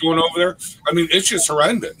students going over there. I mean, it's just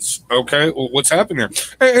horrendous. Okay, well, what's happening here?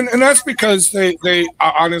 And that's because they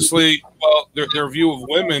honestly, well, their view of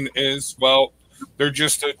women is, well, they're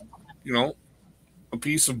just a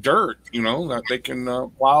piece of dirt, that they can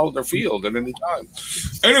plow their field at any time.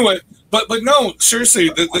 Anyway, but no, seriously,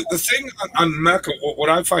 the thing on Mecca, what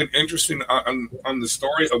I find interesting on the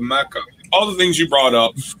story of Mecca, all the things you brought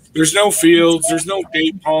up, there's no fields, there's no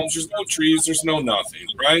date palms, there's no trees, there's no nothing,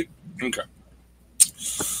 right? Okay.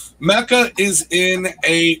 Mecca is in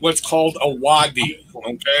what's called a wadi,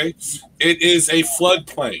 okay? It is a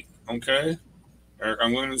floodplain, okay?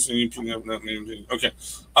 I'm going to send you PDF that name. Okay.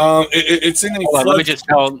 It's in a flood. Let me just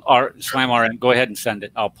tell our Slam RN. Go ahead and send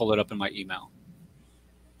it. I'll pull it up in my email.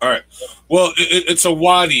 All right. Well, it's a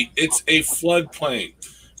wadi. It's a floodplain.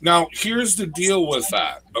 Now, here's the deal with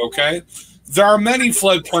that, okay? There are many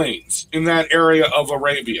floodplains in that area of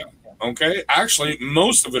Arabia, okay? Actually,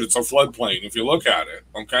 most of it's a floodplain if you look at it,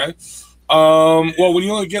 okay? Well, when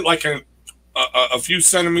you only get like a few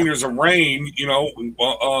centimeters of rain, you know,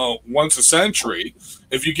 once a century,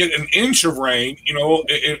 if you get an inch of rain, you know,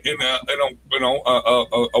 in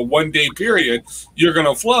a 1 day period, you're going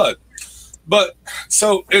to flood. But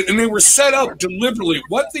so, and they were set up deliberately.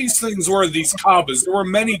 What these things were, these Kaabas, there were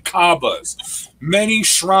many Kaabas, many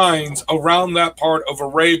shrines around that part of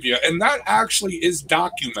Arabia. And that actually is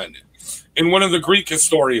documented in one of the Greek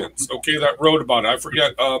historians, okay, that wrote about it. I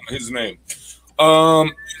forget his name.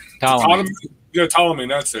 Ptolemy. Yeah, Ptolemy,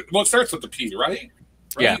 that's it. Well, it starts with the P, right?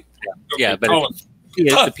 Yeah. Okay, yeah, but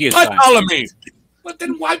the P is Ptolemy. But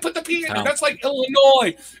then why put the P in there? That's like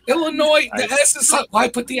Illinois. Illinois, the S is like, why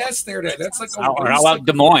put the S there then? That's like how about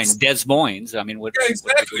Des Moines? Des Moines. I mean, what? Yeah,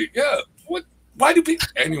 exactly. Yeah. What? Why do people?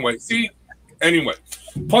 Anyway, see. Anyway,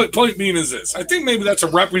 point being is this. I think maybe that's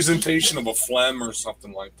a representation of a phlegm or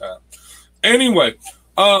something like that. Anyway,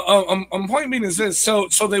 point being is this. So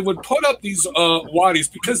they would put up these wadis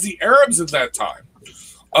because the Arabs at that time,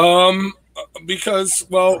 because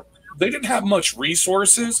well, they didn't have much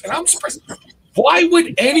resources, and I'm surprised. Why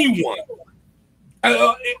would anyone?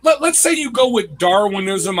 Let's say you go with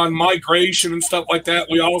Darwinism on migration and stuff like that.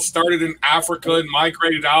 We all started in Africa and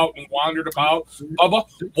migrated out and wandered about.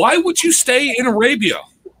 Why would you stay in Arabia?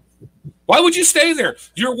 Why would you stay there?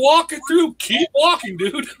 You're walking through. Keep walking,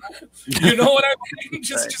 dude. You know what I mean?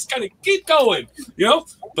 Just kind of keep going. You know.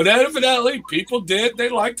 But evidently, people did. They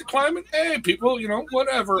liked the climate. Hey, people. You know,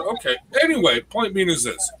 whatever. Okay. Anyway, point being is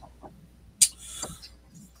this.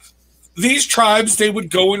 These tribes, they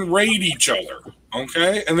would go and raid each other,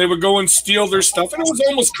 okay? And they would go and steal their stuff. And it was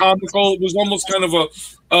almost comical. It was almost kind of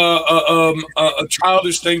a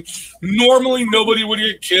childish thing. Normally, nobody would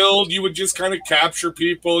get killed. You would just kind of capture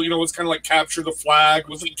people. You know, it's kind of like capture the flag. It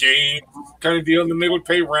was a game kind of deal. And then they would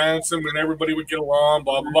pay ransom and everybody would get along,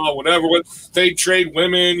 blah, blah, blah, whatever. They'd trade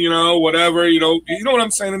women, you know, whatever. You know what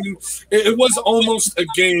I'm saying? I mean, it was almost a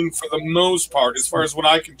game for the most part, as far as what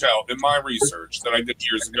I can tell in my research that I did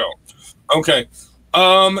years ago. Okay,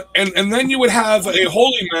 and then you would have a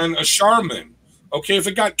holy man, a shaman. Okay, if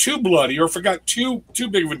it got too bloody or if it got too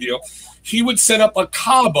big of a deal, he would set up a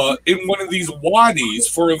Kaaba in one of these wadis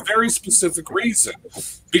for a very specific reason,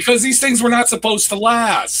 because these things were not supposed to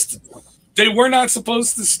last. They were not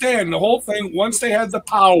supposed to stand. The whole thing, once they had the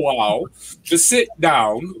powwow, the sit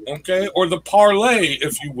down, okay, or the parlay,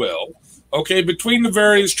 if you will. Okay, between the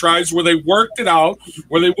various tribes where they worked it out,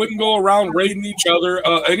 where they wouldn't go around raiding each other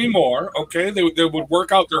anymore, okay? They would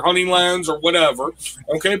work out their hunting lands or whatever,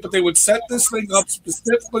 okay? But they would set this thing up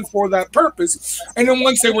specifically for that purpose, and then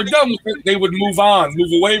once they were done with it, they would move on,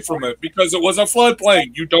 move away from it, because it was a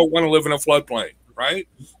floodplain. You don't want to live in a floodplain, right?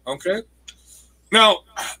 Okay? Now,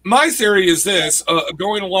 my theory is this,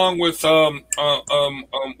 going along with,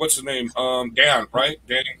 what's his name? Dan, right?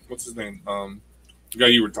 Dan, what's his name? The guy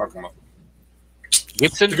you were talking about.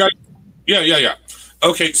 Gibson? The guy, yeah.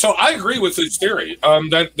 Okay, so I agree with his theory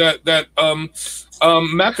that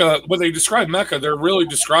Mecca, when they describe Mecca, they're really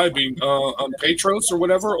describing Patros or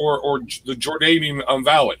whatever, or the Jordanian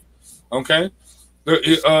Valley. Okay,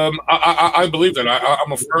 I believe that.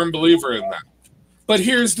 I'm a firm believer in that. But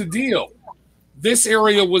here's the deal. This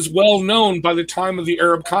area was well known by the time of the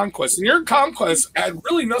Arab conquest. And the Arab conquest had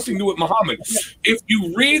really nothing to do with Muhammad. If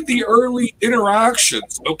you read the early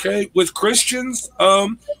interactions, okay, with Christians,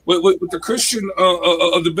 with the Christian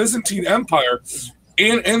of the Byzantine Empire,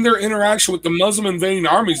 and their interaction with the Muslim invading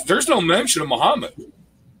armies, there's no mention of Muhammad.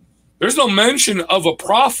 There's no mention of a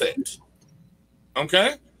prophet.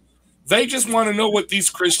 Okay? They just want to know what these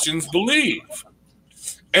Christians believe.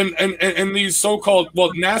 And these so-called,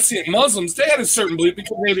 well, Nascent Muslims, they had a certain belief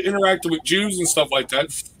because they had interacted with Jews and stuff like that.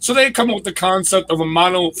 So they come up with the concept of a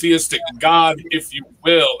monotheistic God, if you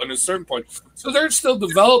will, at a certain point. So they're still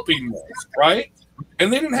developing this, right?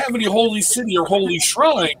 And they didn't have any holy city or holy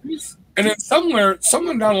shrine. And then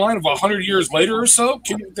someone down the line of 100 years later or so,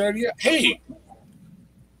 came with the idea, hey,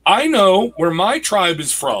 I know where my tribe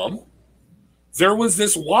is from. There was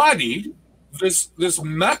this wadi, this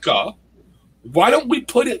Mecca. Why don't we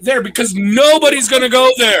put it there? Because nobody's going to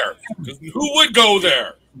go there. Who would go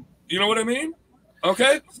there? You know what I mean?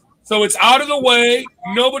 Okay? So it's out of the way.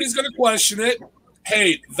 Nobody's going to question it.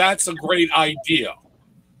 Hey, that's a great idea.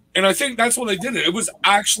 And I think that's what they did. It was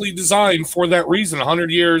actually designed for that reason.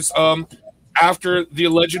 100 years after the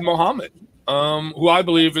alleged Muhammad, who I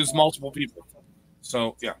believe is multiple people.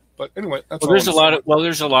 So yeah, but anyway, that's there's a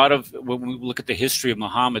lot of when we look at the history of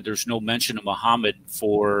Muhammad, there's no mention of Muhammad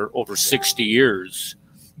for over 60 years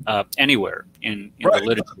anywhere in the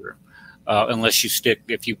literature, unless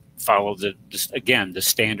if you follow the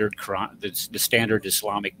standard Quran, the standard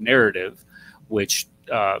Islamic narrative, which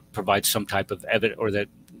provides some type of evidence, or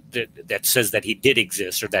that says that he did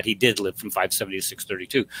exist or that he did live from 570 to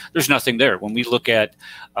 632. There's nothing there. When we look at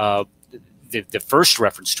the first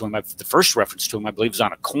reference to him, I believe, is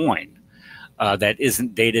on a coin that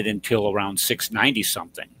isn't dated until around 690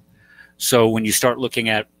 something. So when you start looking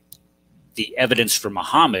at the evidence for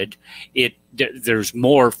Muhammad, there's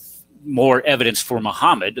more evidence for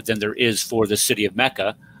Muhammad than there is for the city of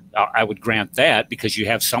Mecca. I would grant that, because you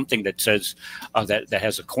have something that says that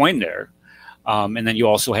has a coin there. And then you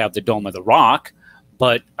also have the Dome of the Rock.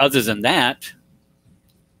 But other than that,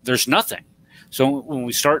 there's nothing. So when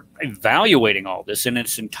we start evaluating all this in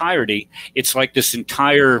its entirety, it's like this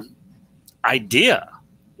entire idea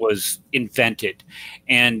was invented.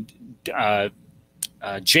 And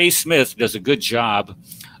Jay Smith does a good job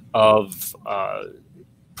of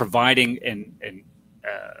providing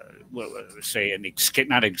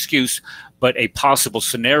not an excuse, but a possible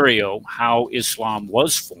scenario how Islam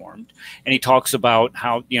was formed. And he talks about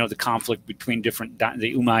how, the conflict between the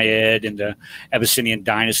Umayyad and the Abyssinian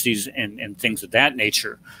dynasties and things of that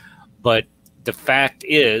nature. But the fact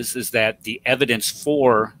is that the evidence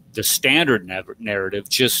for the standard narrative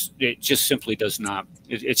just simply does not,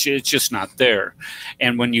 it's just not there.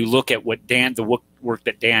 And when you look at the work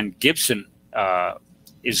that Dan Gibson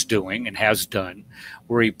is doing and has done,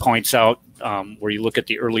 where he points out, where you look at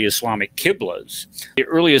the early Islamic Qiblas, the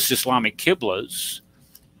earliest Islamic Qiblas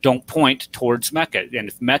don't point towards Mecca. And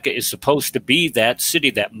if Mecca is supposed to be that city,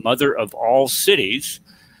 that mother of all cities,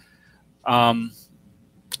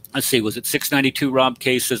 let's see, was it 692, Rob?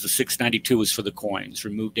 K says the 692 was for the coins,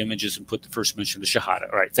 removed images and put the first mention of the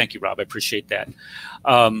Shahada. All right, thank you, Rob. I appreciate that.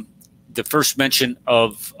 The first mention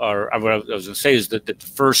of, or what I was going to say is that the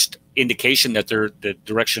first indication that the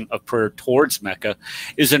direction of prayer towards Mecca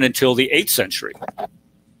isn't until the 8th century,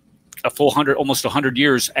 almost 100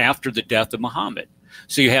 years after the death of Muhammad.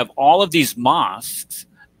 So you have all of these mosques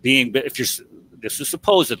being, this is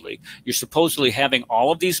supposedly, you're supposedly having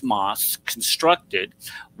all of these mosques constructed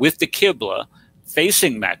with the Qibla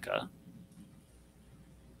facing Mecca,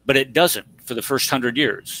 but it doesn't for the first 100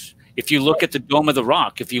 years. If you look at the Dome of the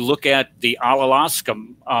Rock, if you look at the Al-Alaska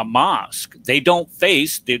Mosque, they don't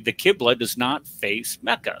face, the Qibla does not face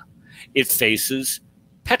Mecca. It faces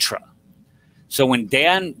Petra. So when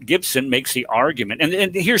Dan Gibson makes the argument,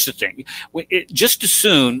 and here's the thing, just as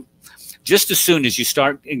soon as you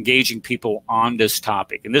start engaging people on this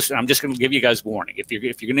topic, and this, I'm just going to give you guys warning, if you're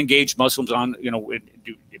going to engage Muslims on,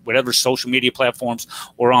 whatever social media platforms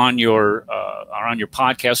or on your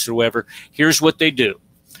podcasts or whatever, here's what they do.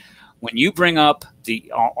 When you bring up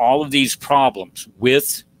all of these problems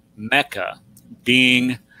with Mecca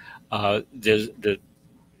being the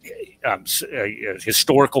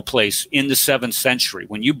historical place in the 7th century,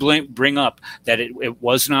 when you bring up that it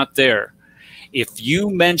was not there, if you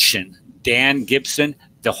mention Dan Gibson,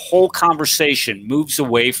 the whole conversation moves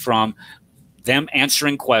away from them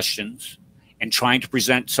answering questions and trying to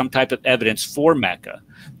present some type of evidence for Mecca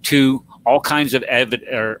to all kinds of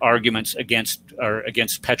arguments against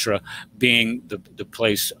Petra being the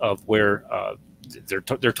place of where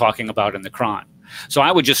they're talking about in the Quran. So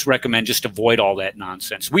I would just recommend just avoid all that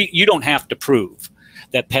nonsense. You don't have to prove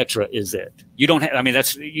that Petra is it. You don't have. I mean,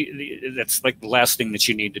 that's like the last thing that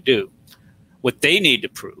you need to do. What they need to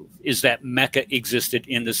prove is that Mecca existed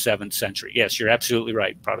in the 7th century. Yes, you're absolutely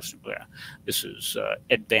right, Protestant. Yeah. This is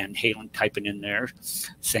Ed Van Halen typing in there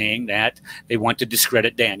saying that they want to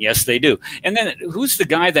discredit Dan. Yes, they do. And then who's the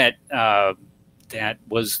guy that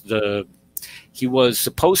he was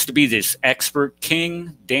supposed to be this expert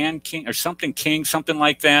king, Dan King or something King, something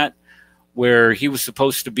like that, where he was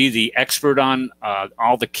supposed to be the expert on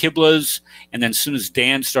all the Qiblas. And then as soon as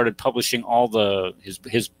Dan started publishing all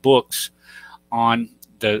his books on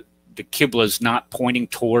the Qiblas not pointing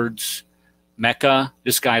towards Mecca,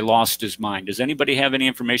 this guy lost his mind. Does anybody have any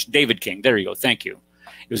information? David King, there you go, thank you.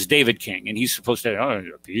 It was David King, and he's supposed to have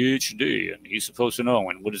a PhD, and he's supposed to know.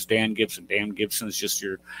 And what is Dan Gibson? Dan Gibson is just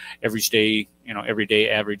your everyday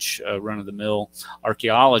average run-of-the-mill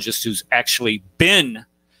archaeologist who's actually been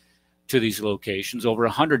to these locations, over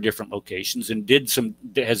 100 different locations, and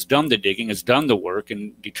has done the digging, has done the work,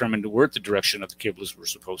 and determined where the direction of the Qiblas were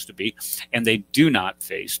supposed to be. And they do not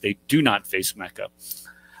face Mecca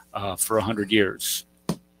for 100 years.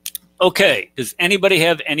 Okay, does anybody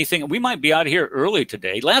have anything? We might be out of here early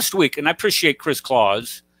today. Last week, and I appreciate Chris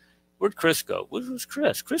Claus. Where'd Chris go? Where's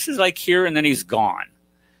Chris? Chris is like here, and then he's gone.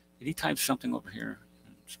 Did he type something over here?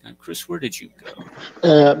 Chris, where did you go?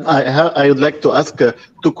 I would like to ask 2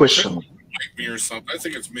 questions. Like me or something. I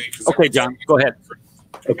think it's me. Okay, John, go ahead.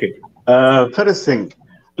 Okay. First thing,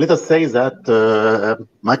 let us say that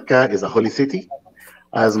Mecca is a holy city,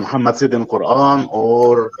 as Muhammad said in Quran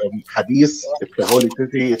or Hadith. It's a holy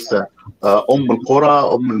city. It's al-Qura,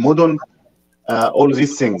 al-Mudun, all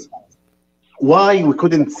these things. Why we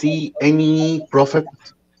couldn't see any prophet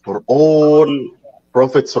for all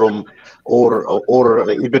prophets from or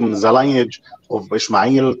even the lineage of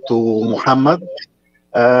Ishmael to Muhammad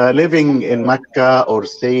living in Mecca or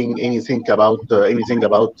saying anything about the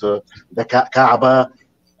Kaaba?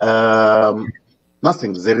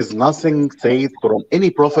 Nothing. There is nothing said from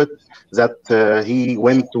any prophet that he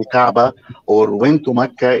went to Kaaba or went to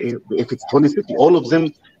Mecca if it's holy city. All of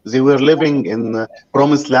them, they were living in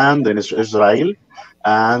promised land in Israel,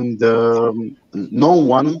 and no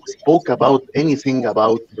one spoke about anything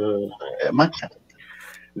about Mecca.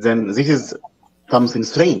 Then this is something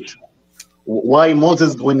strange. Why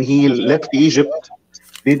Moses, when he left Egypt,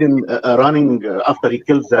 didn't running after he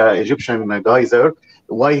killed the Egyptian guy there,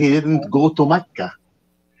 why he didn't go to Mecca?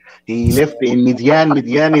 He left in Midian.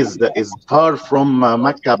 Midian is far from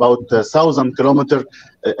Mecca, about 1,000 kilometers.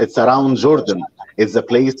 It's around Jordan. It's the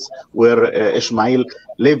place where Ishmael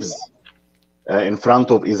lives, in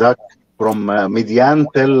front of Isaac, from Midian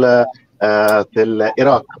till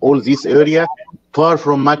Iraq. All this area, far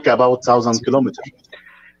from Mecca, about 1,000 kilometers.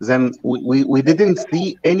 Then we didn't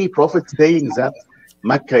see any prophet saying that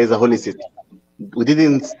Mecca is a holy city. We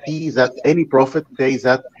didn't see that any prophet says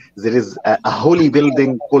that there is a holy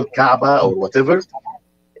building called Kaaba or whatever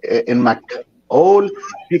in Mecca. All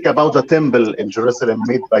speak about the temple in Jerusalem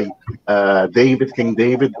made by David, King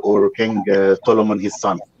David, or King Solomon, his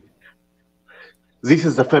son. This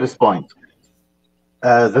is the first point.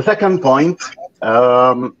 The second point,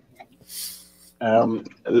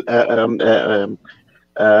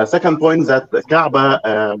 that the Kaaba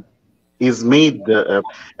is made.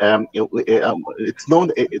 It's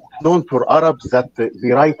known for Arabs that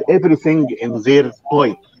they write everything in their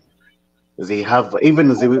poem. They have,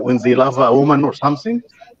 even when they love a woman or something,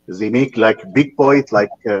 they make like big poet,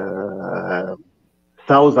 like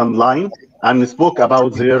 1,000 lines, and spoke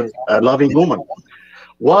about their loving woman.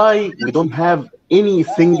 Why we don't have any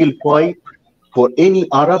single poet for any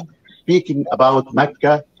Arab speaking about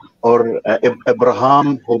Mecca or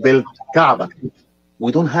Abraham who built Kaaba?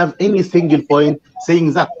 We don't have any single point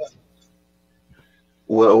saying that.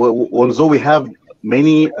 Although we have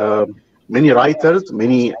many writers,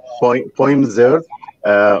 many poems there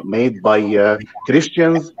made by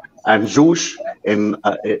Christians and Jews in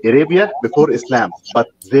Arabia before Islam, but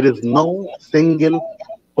there is no single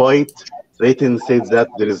poet written says that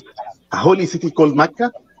there is a holy city called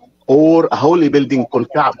Mecca or a holy building called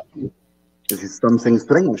Kaaba. This is something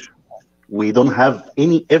strange. We don't have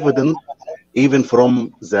any evidence, even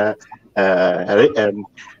from the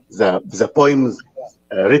poems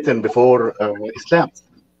written before Islam.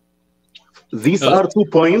 These are 2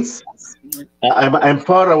 points. I'm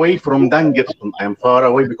far away from Dan Gibson. I'm far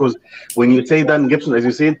away because when you say Dan Gibson, as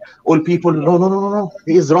you said, all people, no,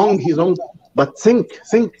 he is wrong, he's wrong. But think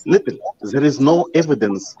little. There is no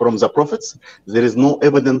evidence from the prophets. There is no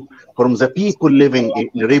evidence from the people living in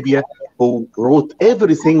Arabia who wrote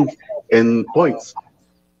everything in points.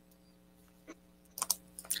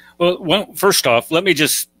 Well, first off, let me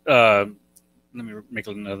just let me make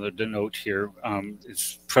another note here.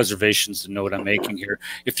 It's preservation's the note I'm making here.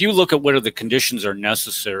 If you look at what are the conditions are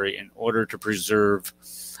necessary in order to preserve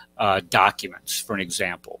documents, for an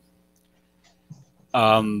example,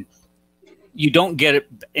 you don't get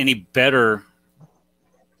any better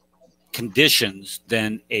conditions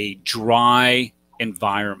than a dry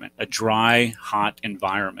environment, a dry, hot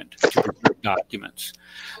environment to preserve documents.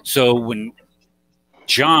 So when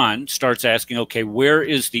John starts asking, okay, where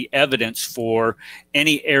is the evidence for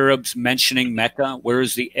any Arabs mentioning Mecca? Where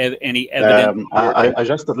is any evidence? I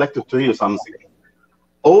just would like to tell you something.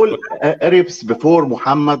 All Arabs before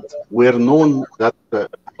Muhammad were known that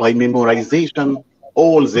by memorization,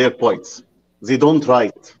 all their poets. They don't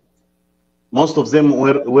write. Most of them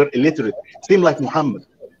were illiterate. Same like Muhammad.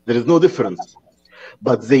 There is no difference.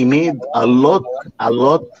 But they made a lot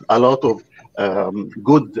of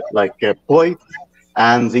good poets,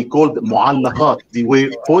 and they called mu'allaqat. They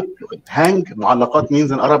were put, hang. Mu'allaqat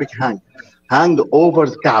means in Arabic hang over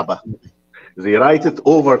the Kaaba. They write it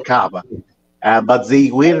over Kaaba. But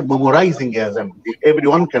they were memorizing them.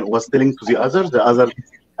 Everyone was telling to the other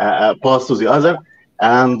path to the other,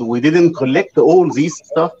 and we didn't collect all these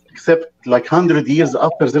stuff except like 100 years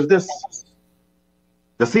after their death.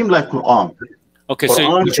 The same like Quran. Okay, so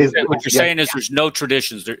what you're saying is there's no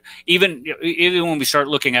traditions there. Even when we start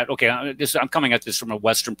looking at, okay, I'm coming at this from a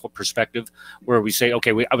Western perspective, where we say,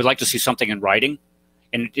 okay, I would like to see something in writing,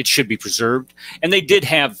 and it should be preserved. And they did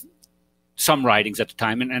have some writings at the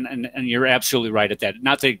time, and you're absolutely right at that.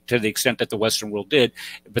 Not to the extent that the Western world did,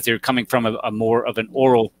 but they're coming from a more of an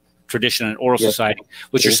oral tradition, an oral society.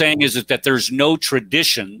 What you're saying is that there's no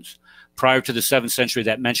traditions prior to the 7th century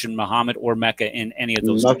that mention Muhammad or Mecca in any of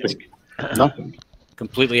those. Nothing.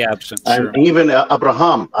 Completely absent. And even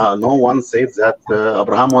Abraham, no one said that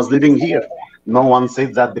Abraham was living here. No one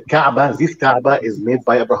said that the Kaaba, this Kaaba is made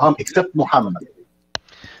by Abraham except Muhammad.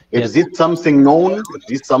 If this something known,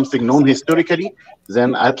 historically,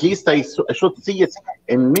 then at least I should see it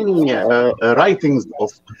in many writings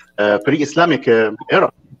of pre-Islamic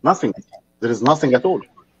era. Nothing. There is nothing at all.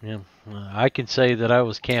 Yeah. I can say that I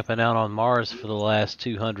was camping out on Mars for the last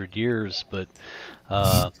 200 years, but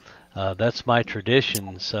that's my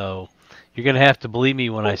tradition, so you're going to have to believe me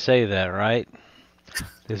when I say that, right?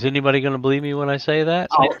 Is anybody going to believe me when I say that?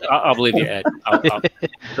 I'll believe you, Ed.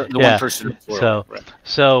 The one person in the world.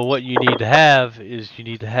 So what you need to have is you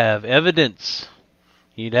need to have evidence.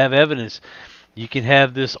 You need to have evidence. You can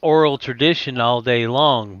have this oral tradition all day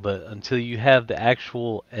long, but until you have the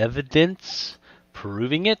actual evidence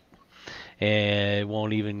proving it, it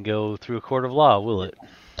won't even go through a court of law, will it?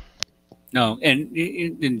 No,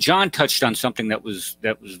 and John touched on something that was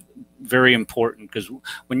very important, because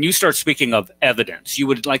when you start speaking of evidence, you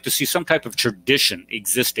would like to see some type of tradition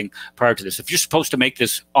existing prior to this. If you're supposed to make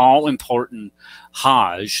this all-important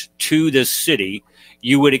Hajj to this city,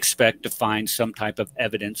 you would expect to find some type of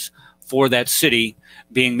evidence for that city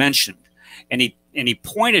being mentioned. And he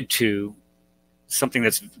pointed to something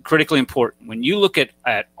that's critically important. When you look at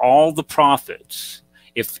all the prophets,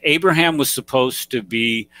 if Abraham was supposed to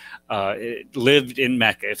be lived in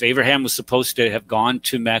Mecca, if Abraham was supposed to have gone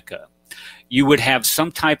to Mecca, you would have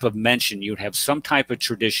some type of mention, you would have some type of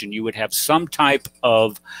tradition, you would have some type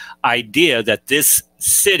of idea that this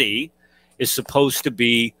city is supposed to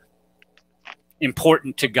be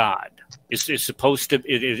important to God. It's supposed to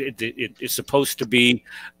it's supposed to be,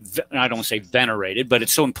 I don't want to say venerated, but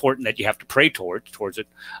it's so important that you have to pray towards it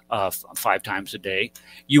 5 times a day.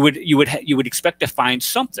 You would expect to find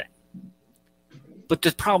something, but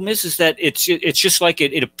the problem is that it's just like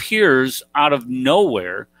it appears out of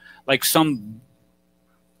nowhere, like some,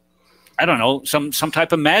 I don't know, some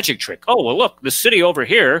type of magic trick. Oh, well, look, the city over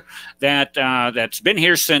here that's been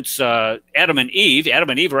here since Adam and Eve.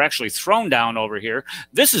 Adam and Eve were actually thrown down over here.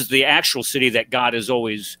 This is the actual city that God has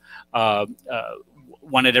always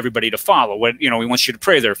wanted everybody to follow. When, he wants you to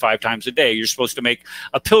pray there 5 times a day. You're supposed to make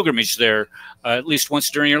a pilgrimage there at least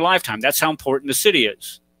once during your lifetime. That's how important the city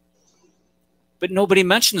is. But nobody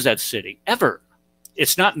mentions that city ever.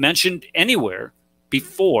 It's not mentioned anywhere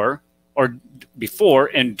before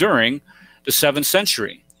and during the 7th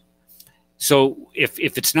century. So if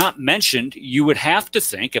it's not mentioned, you would have to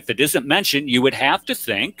think, if it isn't mentioned, you would have to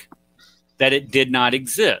think that it did not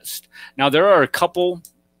exist. Now, there are a couple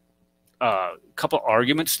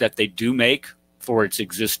arguments that they do make for its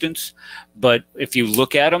existence, but if you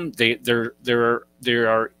look at them, they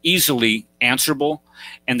are easily answerable,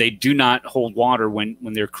 and they do not hold water when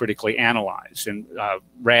they're critically analyzed. And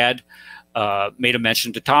Rad made a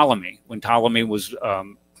mention to Ptolemy when Ptolemy was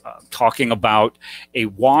talking about a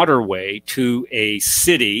waterway to a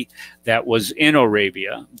city that was in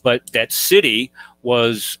Arabia, but that city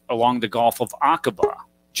was along the Gulf of Aqaba,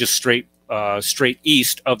 just straight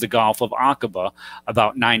east of the Gulf of Aqaba,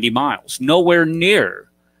 about 90 miles. Nowhere near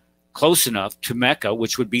close enough to Mecca,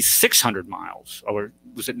 which would be 600 miles, or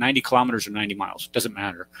was it 90 kilometers or 90 miles? Doesn't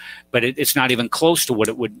matter. But it's not even close to what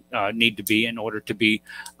it would need to be in order to be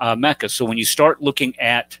Mecca. So when you start looking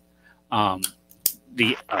at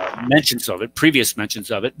the mentions of it, previous mentions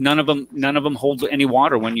of it, none of them hold any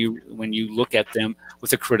water when you look at them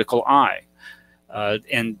with a critical eye.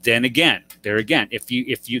 And then again, if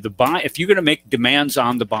you're going to make demands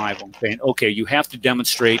on the Bible, saying, okay, you have to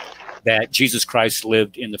demonstrate that Jesus Christ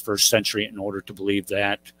lived in the 1st century in order to believe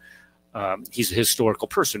that he's a historical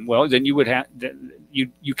person. Well, then you would have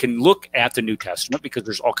you can look at the New Testament, because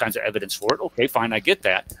there's all kinds of evidence for it. Okay, fine, I get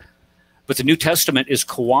that. But the New Testament is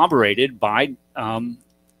corroborated by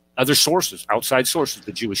other sources, outside sources,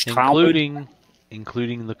 the Jewish Talmud,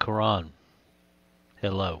 including the Quran.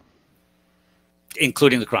 Hello.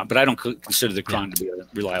 including the Quran. But I don't consider the Quran to be a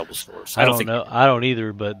reliable source. I don't know. I don't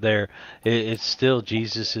either. But it's still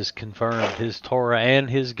Jesus is confirmed. His Torah and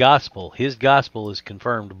his gospel. His gospel is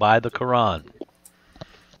confirmed by the Quran.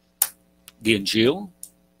 The Injil.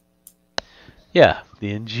 Yeah,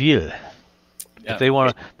 the Injil. Yeah. If they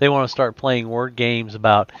want to start playing word games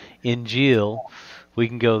about Injil, we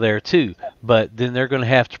can go there too. But then they're going to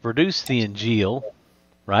have to produce the Injil,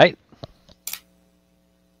 right?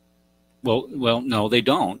 Well, no, they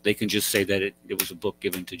don't. They can just say that it was a book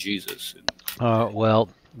given to Jesus. Well,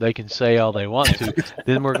 they can say all they want to.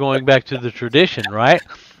 Then we're going back to the tradition, right?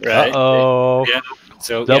 Right. Uh-oh. Yeah.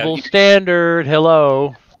 So double standard.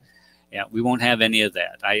 Hello. Yeah, we won't have any of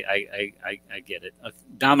that. I get it.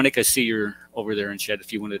 Dominic, I see you're over there in chat.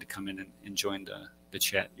 If you wanted to come in and join the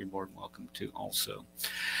chat, you're more than welcome to also.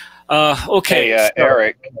 Okay. Hey, so,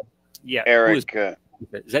 Eric. Yeah. Eric.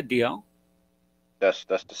 Is that DL? That's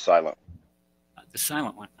the silent. The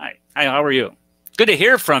silent one. Hi. How are you? Good to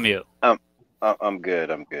hear from you. I'm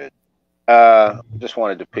good. I'm good. Just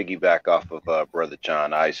wanted to piggyback off of Brother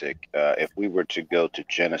John Isaac. If we were to go to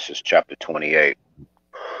Genesis chapter 28,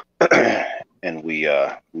 and we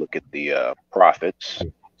look at the prophets.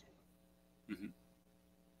 Mm-hmm.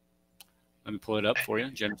 Let me pull it up for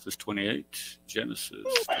you. Genesis 28. Genesis.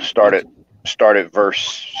 Start at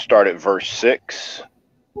verse 6.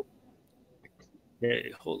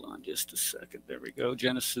 Okay, hold on just a second. There we go.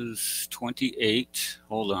 Genesis 28.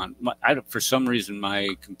 Hold on. For some reason, my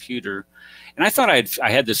computer, and I thought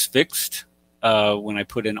I had this fixed when I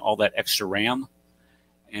put in all that extra RAM,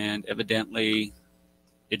 and evidently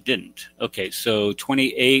it didn't. Okay, so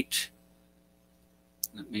 28.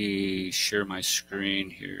 Let me share my screen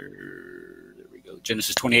here. There we go.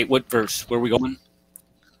 Genesis 28. What verse? Where are we going?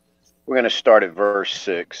 We're going to start at verse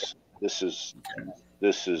 6. This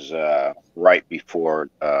is right before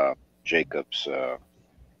Jacob's,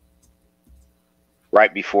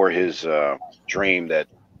 right before his dream that,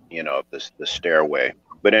 the stairway.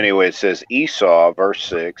 But anyway, it says Esau, verse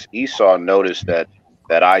 6, Esau noticed that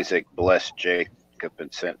Isaac blessed Jacob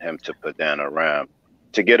and sent him to Padan Aram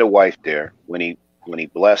to get a wife there. When he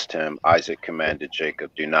blessed him, Isaac commanded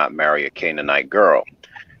Jacob, do not marry a Canaanite girl.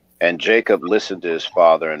 And Jacob listened to his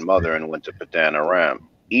father and mother and went to Padan Aram.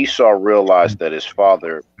 Esau realized that his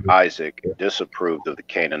father Isaac disapproved of the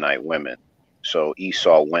Canaanite women. So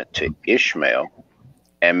Esau went to Ishmael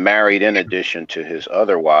and married, in addition to his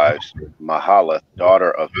other wives, Mahalath,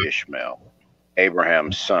 daughter of Ishmael,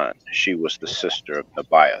 Abraham's son. She was the sister of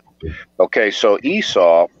Nebaioth. Okay, so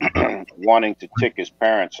Esau, wanting to tick his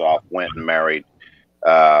parents off, went and married.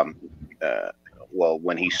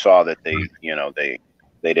 When he saw that they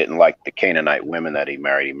didn't like the Canaanite women that he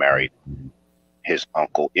married his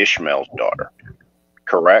uncle Ishmael's daughter.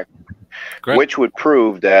 Correct? Which would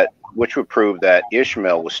prove that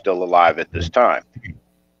Ishmael was still alive at this time.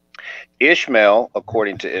 Ishmael,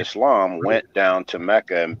 according to Islam, went down to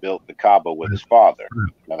Mecca and built the Kaaba with his father.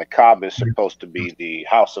 Now, the Kaaba is supposed to be the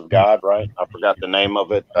house of God, right? I forgot the name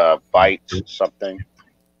of it. Bait something.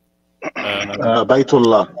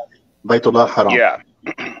 Baytullah Haram. Yeah.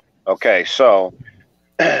 Okay, so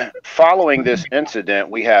following this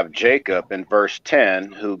incident, we have Jacob in verse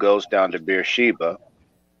 10, who goes down to Beersheba.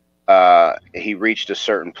 He reached a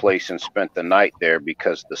certain place and spent the night there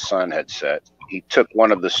because the sun had set. He took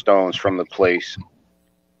one of the stones from the place,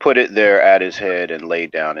 put it there at his head, and lay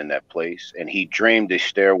down in that place. And he dreamed a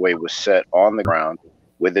stairway was set on the ground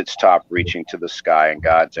with its top reaching to the sky, and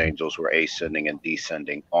God's angels were ascending and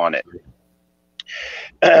descending on it.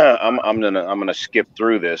 I'm gonna skip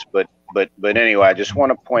through this, but anyway, I just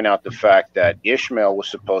want to point out the fact that Ishmael was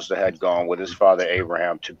supposed to have gone with his father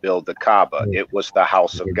Abraham to build the Kaaba. It was the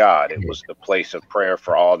house of God. It was the place of prayer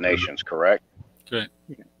for all nations. Correct? Correct.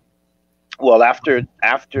 Well, after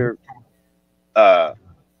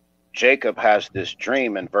Jacob has this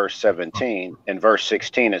dream in verse 17, in verse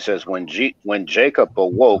 16 it says, when Jacob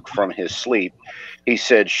awoke from his sleep, he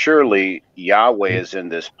said, surely Yahweh is in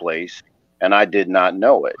this place, and I did not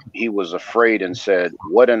know it. He was afraid and said,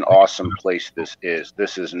 what an awesome place this is.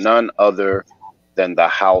 This is none other than the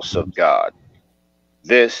house of God.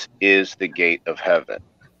 This is the gate of heaven.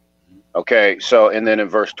 Okay, so, and then in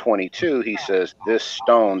verse 22, he says, this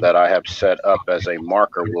stone that I have set up as a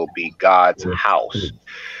marker will be God's house.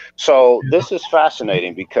 So this is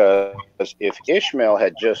fascinating, because if Ishmael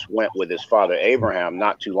had just went with his father Abraham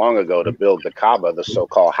not too long ago to build the Kaaba, the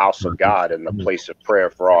so-called house of God and the place of prayer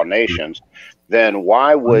for all nations, then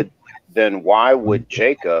why would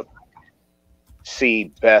Jacob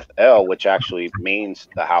see Beth-El, which actually means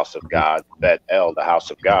the house of God, Beth-El, the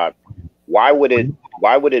house of God? Why would it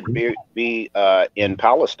be in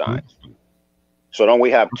Palestine? So don't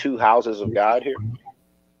we have two houses of God here?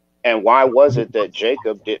 And why was it that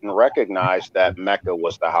Jacob didn't recognize that Mecca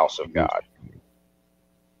was the house of God?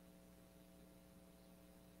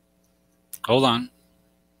 Hold on.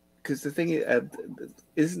 Because the thing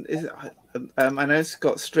is, I know it's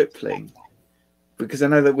got stripling, because I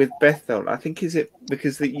know that with Bethel, I think is it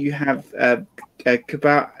because that you have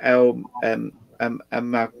Kabat el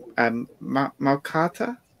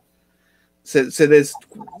Malkata. So there's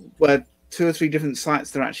 2 or 3 different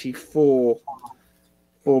sites that are actually for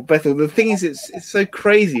Bethel. The thing is, it's so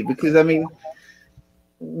crazy because I mean,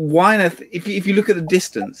 why not? If you look at the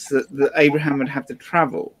distance that Abraham would have to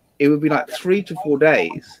travel, it would be like 3 to 4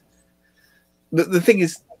 days. The thing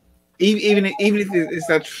is, even if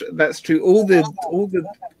that's true, all the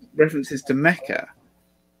references to Mecca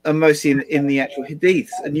are mostly in the actual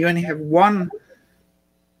hadiths, and you only have one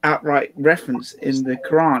outright reference in the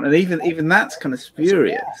Quran, and even that's kind of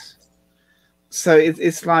spurious. So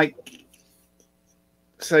it's like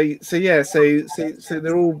so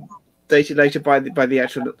they're all dated later by the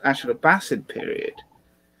actual Abbasid period.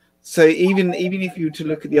 So even if you were to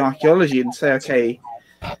look at the archaeology and say, okay,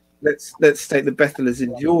 let's state that Bethel is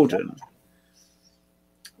in Jordan,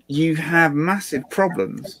 you have massive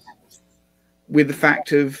problems with the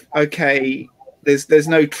fact of, okay, there's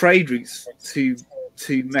no trade routes to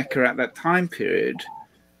Mecca at that time period,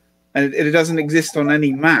 and it doesn't exist on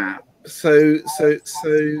any map. So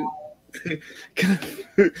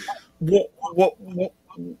what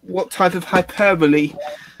type of hyperbole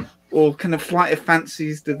or kind of flight of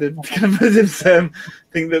fancies do the kind of Muslims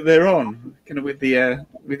think that they're on, kind of with the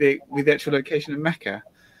actual location of Mecca?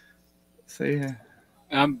 So yeah,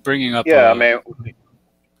 I'm bringing up. Yeah, I mean,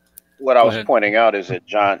 what I was pointing out is that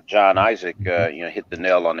John Isaac, hit the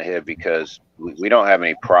nail on the head, because we don't have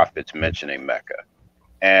any prophets mentioning Mecca,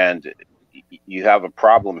 and you have a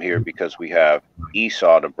problem here because we have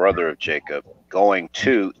Esau, the brother of Jacob, going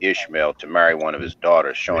to Ishmael to marry one of his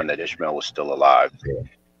daughters, showing that Ishmael was still alive.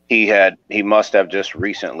 He must have just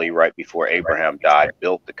recently, right before Abraham died,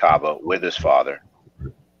 built the Kaaba with his father.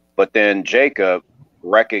 But then Jacob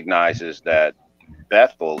recognizes that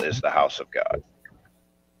Bethel is the house of God.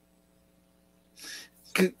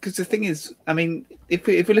 Because the thing is, I mean, if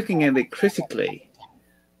we're looking at it critically,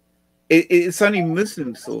 it's only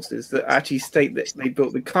Muslim sources that actually state that they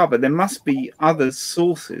built the Kaaba. There must be other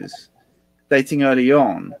sources dating early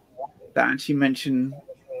on that actually mention,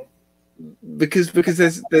 because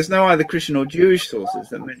there's no either Christian or Jewish sources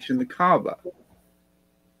that mention the Kaaba.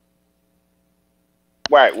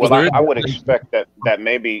 Right. Well, I would expect that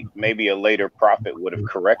maybe a later prophet would have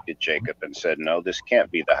corrected Jacob and said, no, this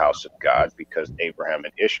can't be the house of God, because Abraham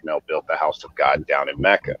and Ishmael built the house of God down in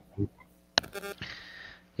Mecca.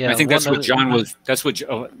 Yeah, I think that's what John was. That was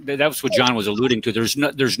what John was alluding to.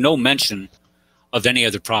 There's no mention of any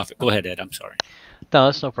other prophet. Go ahead, Ed. I'm sorry. No,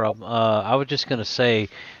 that's no problem. I was just going to say,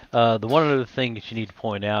 the one other thing that you need to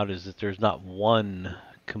point out is that there's not one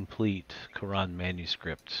complete Quran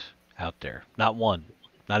manuscript out there. Not one.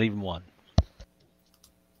 Not even one.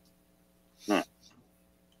 What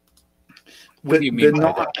do you mean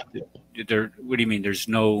by that? What do you mean? There's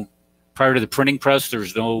no, prior to the printing press,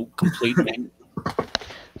 there's no complete manuscript?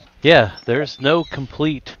 Yeah, there's no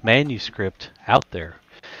complete manuscript out there.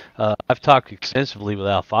 I've talked extensively with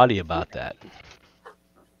Al-Fadi about that.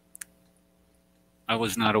 I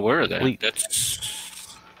was not aware of that.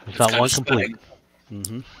 There's not one complete.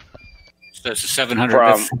 That's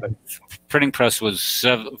 700. Printing press was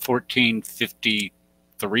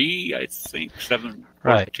 1453, I think.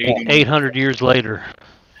 714. 800 years later.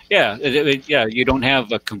 Yeah, yeah. You don't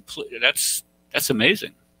have a complete. That's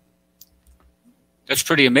amazing. That's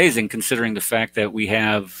pretty amazing, considering the fact that we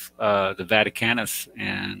have the Vaticanus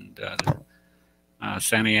and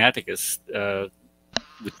Sinaiticus,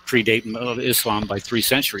 which predate Islam by 3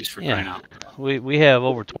 centuries, for crying out. We have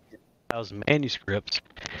over 20,000 manuscripts,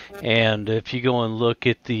 and if you go and look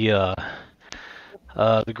at the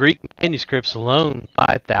Greek manuscripts alone,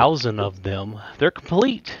 5,000 of them, they're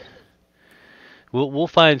complete. We'll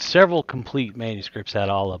find several complete manuscripts out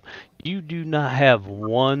of all of them. You do not have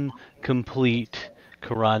one complete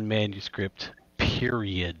Quran manuscript,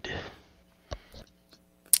 period.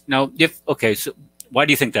 Now, so why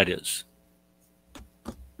do you think that is?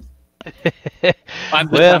 Because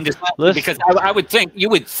I would think, you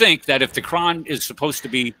would think that if the Quran is supposed to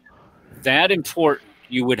be that important,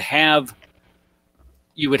 you would have,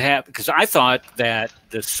 because I thought that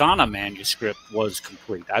the Sana manuscript was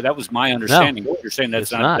complete. That was my understanding. No, you're saying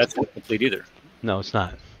that's not complete either. No, it's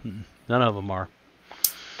not. None of them are.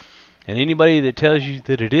 And anybody that tells you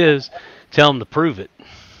that it is, tell them to prove it.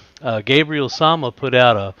 Gabriel Sama put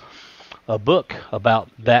out a book about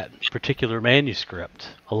that particular manuscript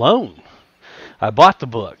alone. I bought the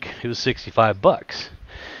book. It was $65,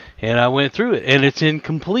 and I went through it, and it's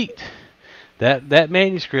incomplete. That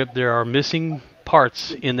manuscript, there are missing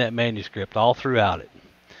parts in that manuscript all throughout it.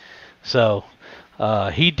 So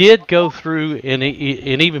he did go through and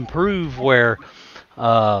even prove where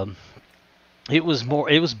it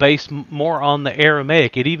was based more on the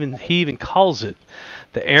Aramaic. He even calls it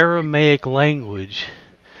the Aramaic language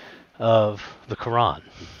of the Quran.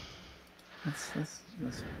 That's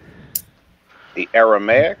The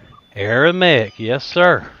Aramaic? Aramaic, yes,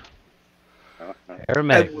 sir.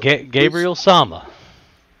 Aramaic. Gabriel Sama.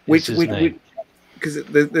 Which because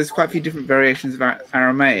there's quite a few different variations of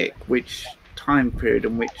Aramaic. Which time period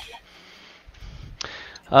and which?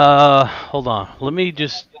 Hold on. Let me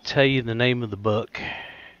just tell you the name of the book.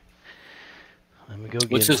 Let me go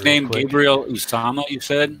get What's his name? quick. Gabriel Usama, you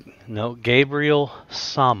said? No, Gabriel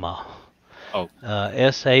Sama. Oh.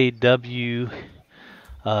 SAWMA,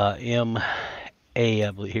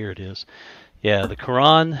 I believe. Here it is. Yeah, the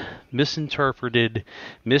Quran misinterpreted,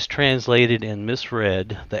 mistranslated, and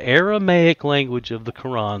misread. The Aramaic language of the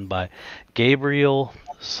Quran by Gabriel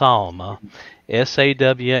Sama,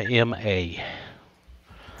 SAWMA.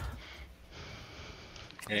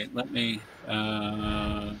 Okay, let me.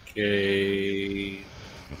 Okay,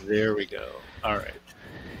 there we go. All right.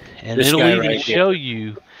 And it'll even show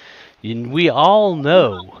you. We all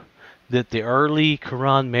know that the early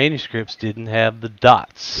Quran manuscripts didn't have the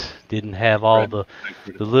dots, didn't have all the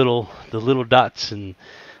little dots and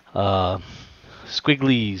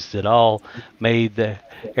squigglies that all made the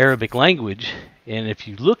Arabic language. And if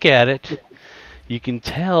you look at it, you can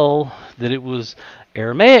tell that it was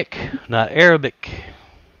Aramaic, not Arabic.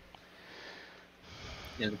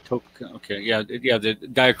 Yeah, the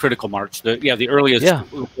diacritical marks. The earliest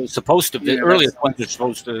supposed to. The earliest ones are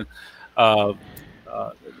supposed to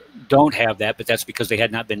don't have that, but that's because they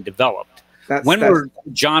had not been developed.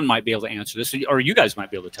 John might be able to answer this, or you guys might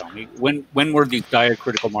be able to tell me when were these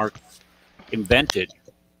diacritical marks invented?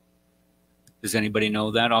 Does anybody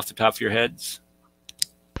know that off the top of your heads?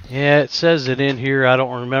 Yeah, it says it in here. I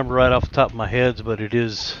don't remember right off the top of my head, but it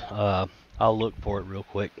is. I'll look for it real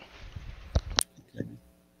quick.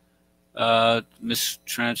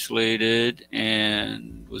 Mistranslated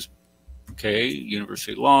and was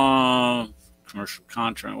university law, commercial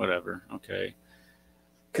contract, whatever. Okay.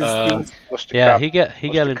 Yeah, he got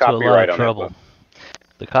into a lot of trouble.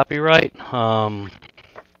 The copyright.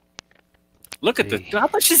 Look at how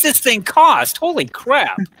much does this thing cost? Holy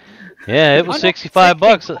crap! Yeah, it was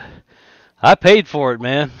 $65. I paid for it,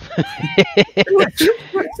 man.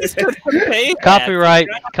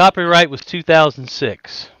 Copyright was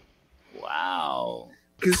 2006. Wow.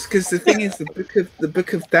 Because the thing is, the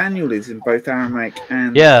book of Daniel is in both Aramaic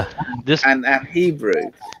and and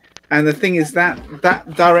Hebrew, and the thing is that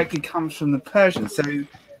directly comes from the Persian, so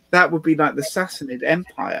that would be like the Sassanid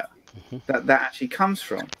Empire that actually comes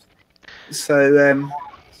from. So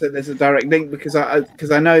there's a direct link because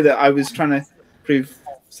I know that I was trying to prove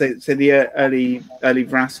the early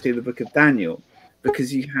veracity of the book of Daniel,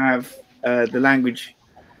 because you have the language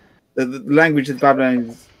of the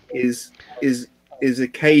Babylonians is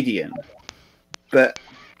Akkadian, but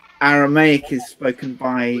Aramaic is spoken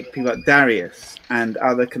by people like Darius and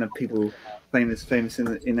other kind of people famous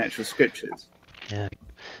in actual scriptures. Yeah.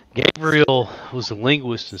 Gabriel was a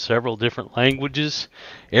linguist in several different languages,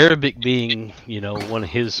 Arabic being, one of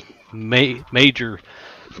his major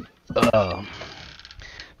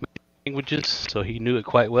languages, so he knew it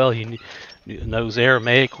quite well. He knows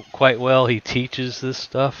Aramaic quite well. He teaches this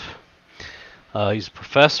stuff. He's a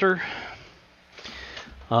professor.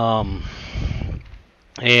 And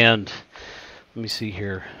let me see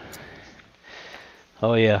here.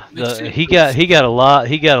 Oh yeah, he got a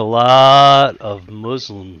lot of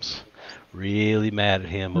Muslims really mad at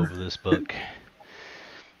him over this book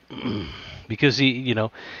because he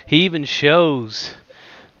even shows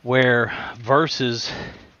where verses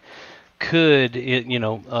could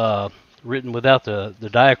written without the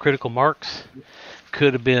diacritical marks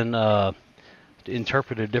could have been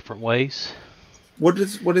interpreted different ways. What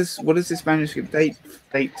does this manuscript date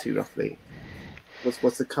to roughly?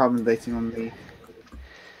 What's the carbon dating on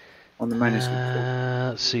the manuscript?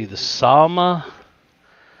 Let's see, the Sama.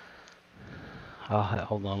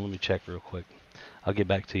 Hold on, let me check real quick. I'll get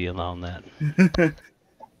back to you on that.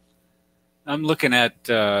 I'm looking at.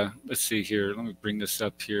 Let's see here. Let me bring this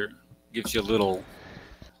up here. Gives you a little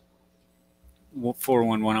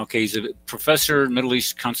 411. Okay, he's a professor of Middle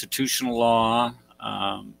East constitutional law,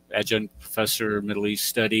 adjunct professor of Middle East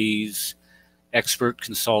studies, expert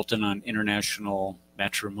consultant on international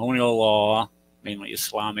matrimonial law, mainly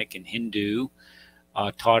Islamic and Hindu.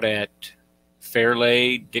 Taught at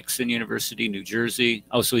Fairleigh Dixon University, New Jersey.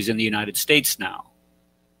 Oh, so he's in the United States now.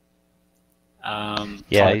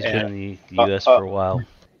 Yeah, he's been in the U.S. for a while.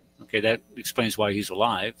 Okay, that explains why he's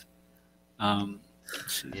alive.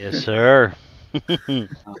 Yes, sir. I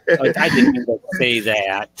didn't mean to say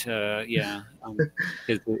that. Yeah,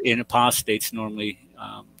 because in apostates normally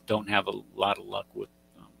don't have a lot of luck with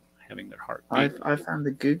having their heart beat. I found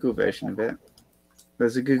the Google version of it.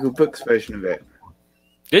 There's a Google Books version of it.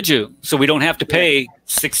 Did you? So we don't have to pay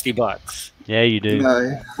 $60. Yeah, you do.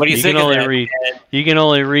 No. What do you think? You can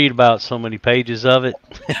only read about so many pages of it.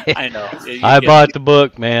 I know. I bought the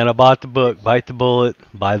book, man. I bought the book. Bite the bullet.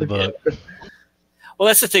 Buy the book. Well,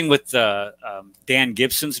 that's the thing with Dan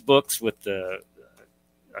Gibson's books with the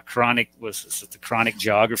chronic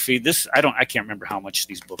geography. I can't remember how much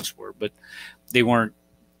these books were, but they weren't,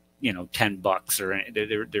 $10 or they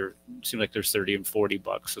seem like they're $30 and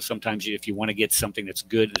 $40. So sometimes if you want to get something that's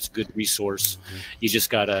good resource, you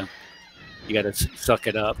just gotta suck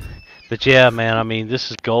it up. But yeah, man, I mean,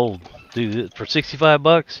 this is gold, dude. For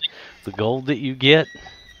 $65, the gold that you get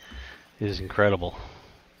is incredible.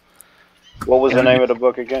 What was the name of the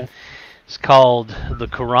book again? It's called The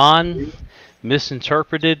Quran,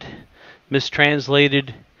 Misinterpreted,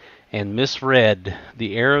 Mistranslated, and Misread: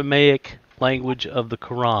 The Aramaic Language of the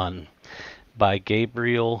Quran by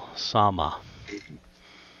Gabriel Sama.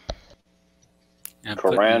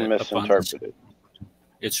 Quran Misinterpreted.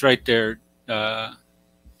 It's right there, DL.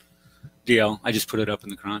 I just put it up in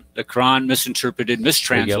the Quran. The Quran Misinterpreted,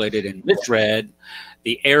 Mistranslated, and Misread: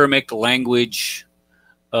 The Aramaic Language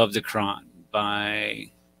of the Quran by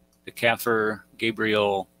the Kafir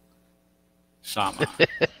Gabriel Sama.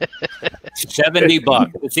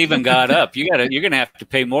 $70. It's even got up. You're gonna have to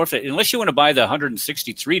pay more for it, unless you want to buy the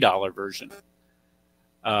 $163 version.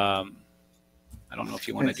 I don't know if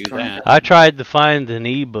you want to do that. I tried to find an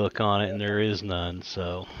ebook on it, and there is none.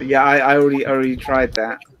 So yeah, I already tried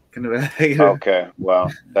that. Okay,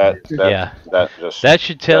 well that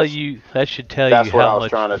should tell you that's how what I was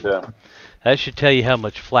much trying to do. That should tell you how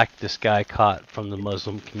much flack this guy caught from the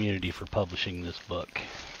Muslim community for publishing this book.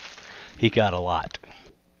 He got a lot.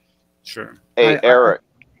 Sure. Hey, Eric.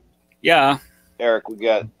 Yeah. Eric,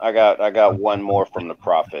 I got one more from the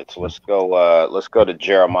prophets. Let's go to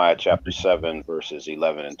Jeremiah chapter 7 verses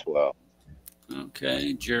 11 and 12.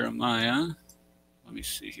 Okay, Jeremiah. Let me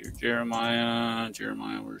see here. Jeremiah,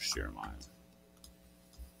 where's Jeremiah?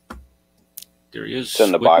 There he is. It's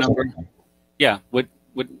in the Bible. Number? Yeah, what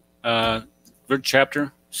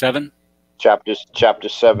chapter? 7? Chapter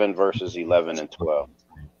 7 verses 11 and 12.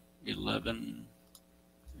 11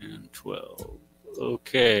 and 12.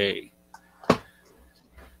 Okay.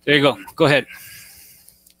 There you go. Go ahead.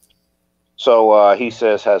 So he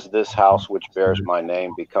says, has this house which bears my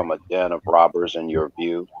name become a den of robbers in your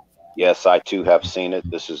view? Yes, I too have seen it.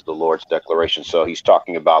 This is the Lord's declaration. So he's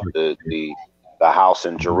talking about the house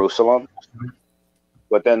in Jerusalem.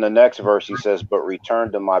 But then the next verse he says, but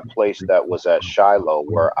return to my place that was at Shiloh,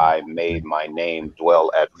 where I made my name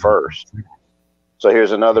dwell at first. So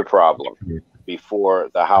here's another problem. Before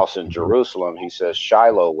the house in Jerusalem, he says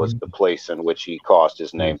Shiloh was the place in which he caused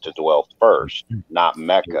his name to dwell first, not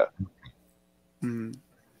Mecca. Have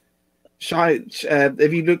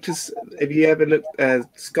you ever looked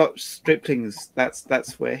at Scott Stripling's?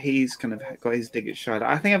 That's where he's kind of got his dig at Shiloh.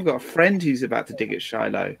 I think I've got a friend who's about to dig at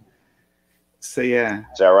Shiloh. So yeah,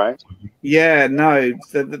 is that right? Yeah, no,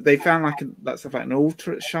 they found like an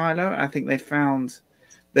altar at Shiloh. I think they found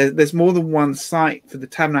there's more than one site for the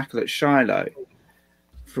tabernacle at Shiloh.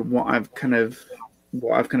 From what I've kind of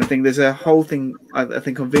think, there's a whole thing I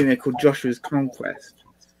think on Vimeo called Joshua's Conquest,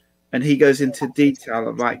 and he goes into detail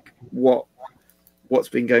of like what's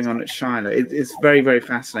been going on at Shiloh. It's very, very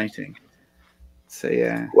fascinating. So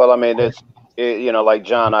yeah. Well, I mean, it's like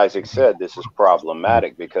John Isaac said, this is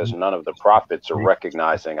problematic because none of the prophets are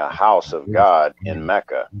recognizing a house of God in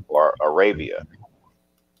Mecca or Arabia.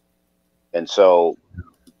 And so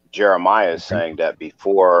Jeremiah is saying that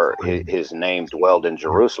before his name dwelled in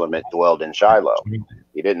Jerusalem, it dwelled in Shiloh.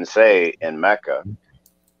 He didn't say in Mecca.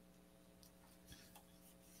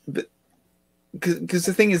 Because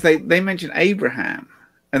the thing is, they mention Abraham,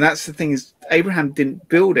 and that's the thing is Abraham didn't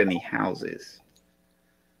build any houses.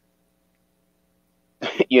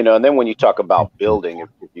 And then when you talk about building,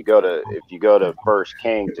 if you go to First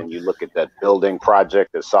Kings and you look at that building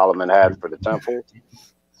project that Solomon had for the temple,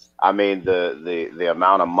 I mean the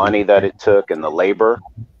amount of money that it took and the labor,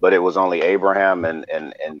 but it was only Abraham and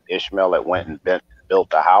Ishmael that went and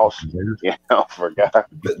built a house, you know, for God.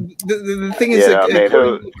 The thing is, that, I mean,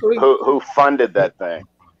 who funded that thing?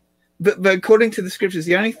 But according to the scriptures,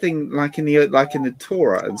 the only thing like in the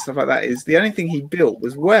Torah and stuff like that is the only thing he built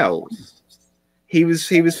was wells. He was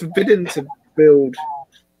forbidden to build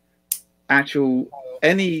actual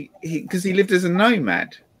because he lived as a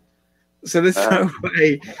nomad. So there's no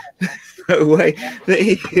way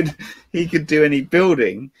that he could do any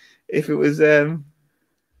building if it was no.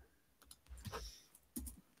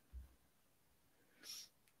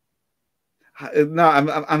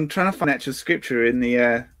 I'm trying to find actual scripture in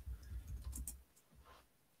the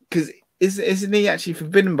because isn't he actually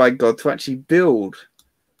forbidden by God to actually build?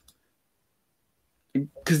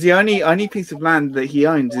 Because the only piece of land that he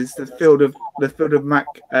owns is the field of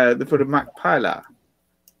Machpelah.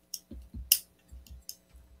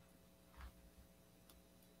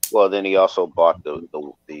 Well, then he also bought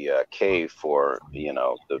the cave for, you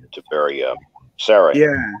know, to bury Sarah.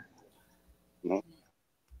 Yeah. Mm-hmm.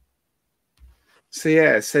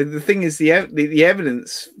 So the thing is the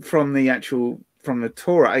evidence from the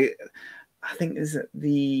Torah. I think is that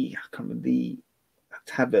I can't remember the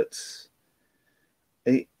tablets.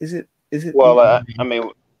 Is it? Well, I mean,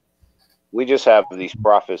 we just have these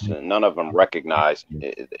prophets, and none of them recognize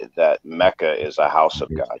that Mecca is a house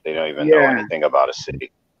of God. They don't even know anything about a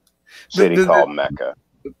city called Mecca.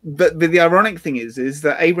 But the ironic thing is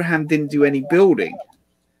that Abraham didn't do any building.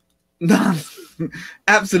 None,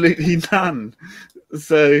 absolutely none.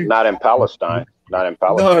 So not in Palestine. Not in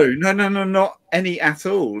Palestine. No, not any at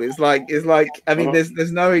all. It's like I mean,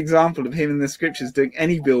 there's no example of him in the scriptures doing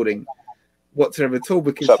any building whatsoever at all,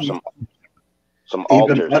 because some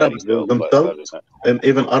altars even Arabs themselves, and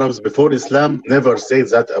even Arabs before Islam never say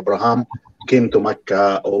that Abraham came to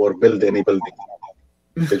Mecca or built any building.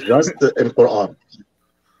 It's just in Quran.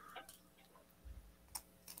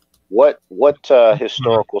 What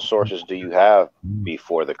historical sources do you have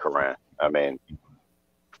before the Quran? I mean,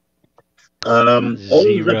 all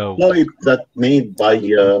the poets that made by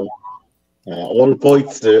all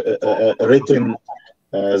poets written.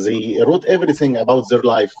 They wrote everything about their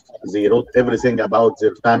life. They wrote everything about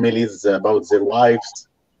their families, about their wives,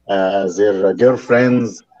 their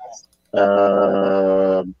girlfriends.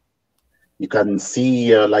 You can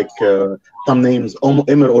see some names: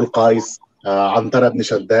 Imr ul-Qais, Antara ibn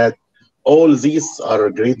Shaddad. All these are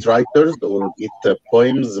great writers or great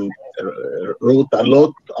poems. Wrote a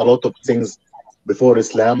lot of things before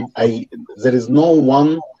Islam. There is no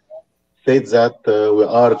one said that we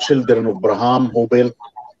are children of Abraham who built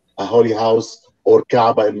a holy house or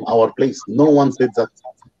Kaaba in our place. No one said that.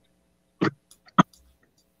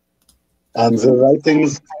 And the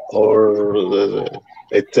writings, or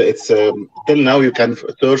it's till now you can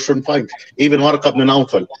search and find. Even Warqa ibn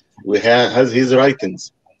Nawfal has his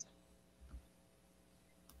writings.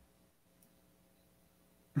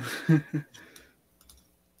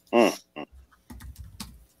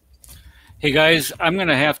 Hey guys, I'm going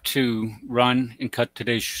to have to run and cut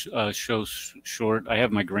today's show short. I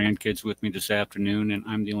have my grandkids with me this afternoon, and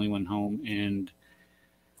I'm the only one home, and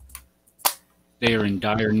they are in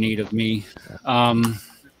dire need of me. Do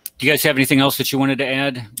you guys have anything else that you wanted to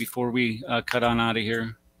add before we cut on out of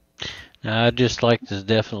here? I'd just like to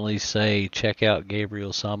definitely say check out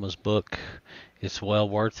Gabriel Sama's book. It's well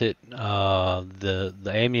worth it. The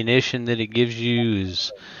ammunition that it gives you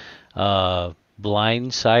is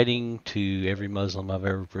blindsiding to every Muslim I've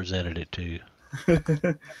ever presented it to.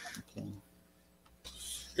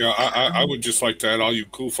 Yeah, I would just like to add, all you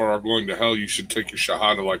kufar are going to hell. You should take your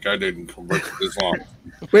shahada like I did and convert to Islam.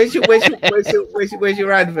 Where's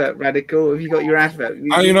your advert, Radical? Have you got your advert?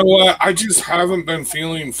 You know what? I just haven't been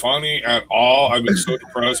feeling funny at all. I've been so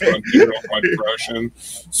depressed, but I'm getting off my depression.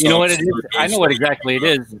 So you know what it is? I know what exactly it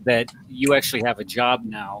is, that you actually have a job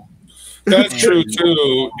now. That's true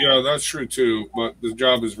too. Yeah, that's true too. But the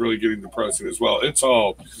job is really getting depressing as well. It's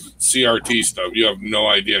all CRT stuff. You have no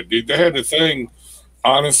idea, dude. They had a thing,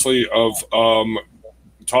 honestly, of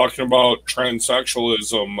talking about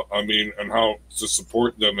transsexualism. I mean, and how to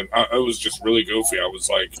support them, and it was just really goofy. I was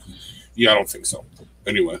like, yeah, I don't think so.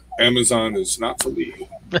 Anyway, Amazon is not for me.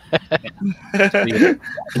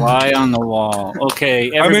 Fly on the wall.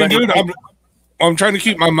 Okay, everybody. I mean, dude, I'm trying to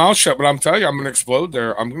keep my mouth shut, but I'm telling you, I'm going to explode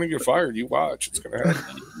there. I'm going to get fired. You watch. It's going to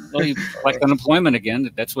happen. Well, you collect unemployment again.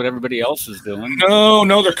 That's what everybody else is doing.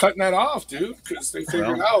 No, they're cutting that off, dude, because they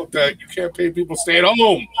figured out that you can't pay people to stay at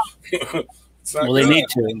home. Well, they need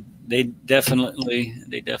to. They definitely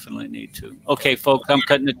need to. Okay, folks, I'm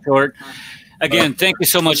cutting it short. Again, thank you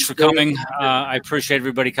so much for coming. I appreciate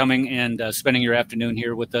everybody coming and spending your afternoon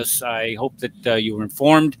here with us. I hope that you were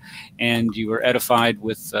informed and you were edified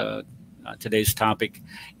with today's topic.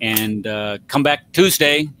 And come back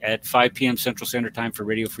Tuesday at 5 p.m. Central Standard Time for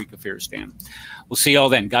Radio Free Kafiristan. We'll see you all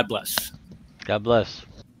then. God bless. God bless.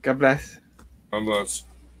 God bless. God bless.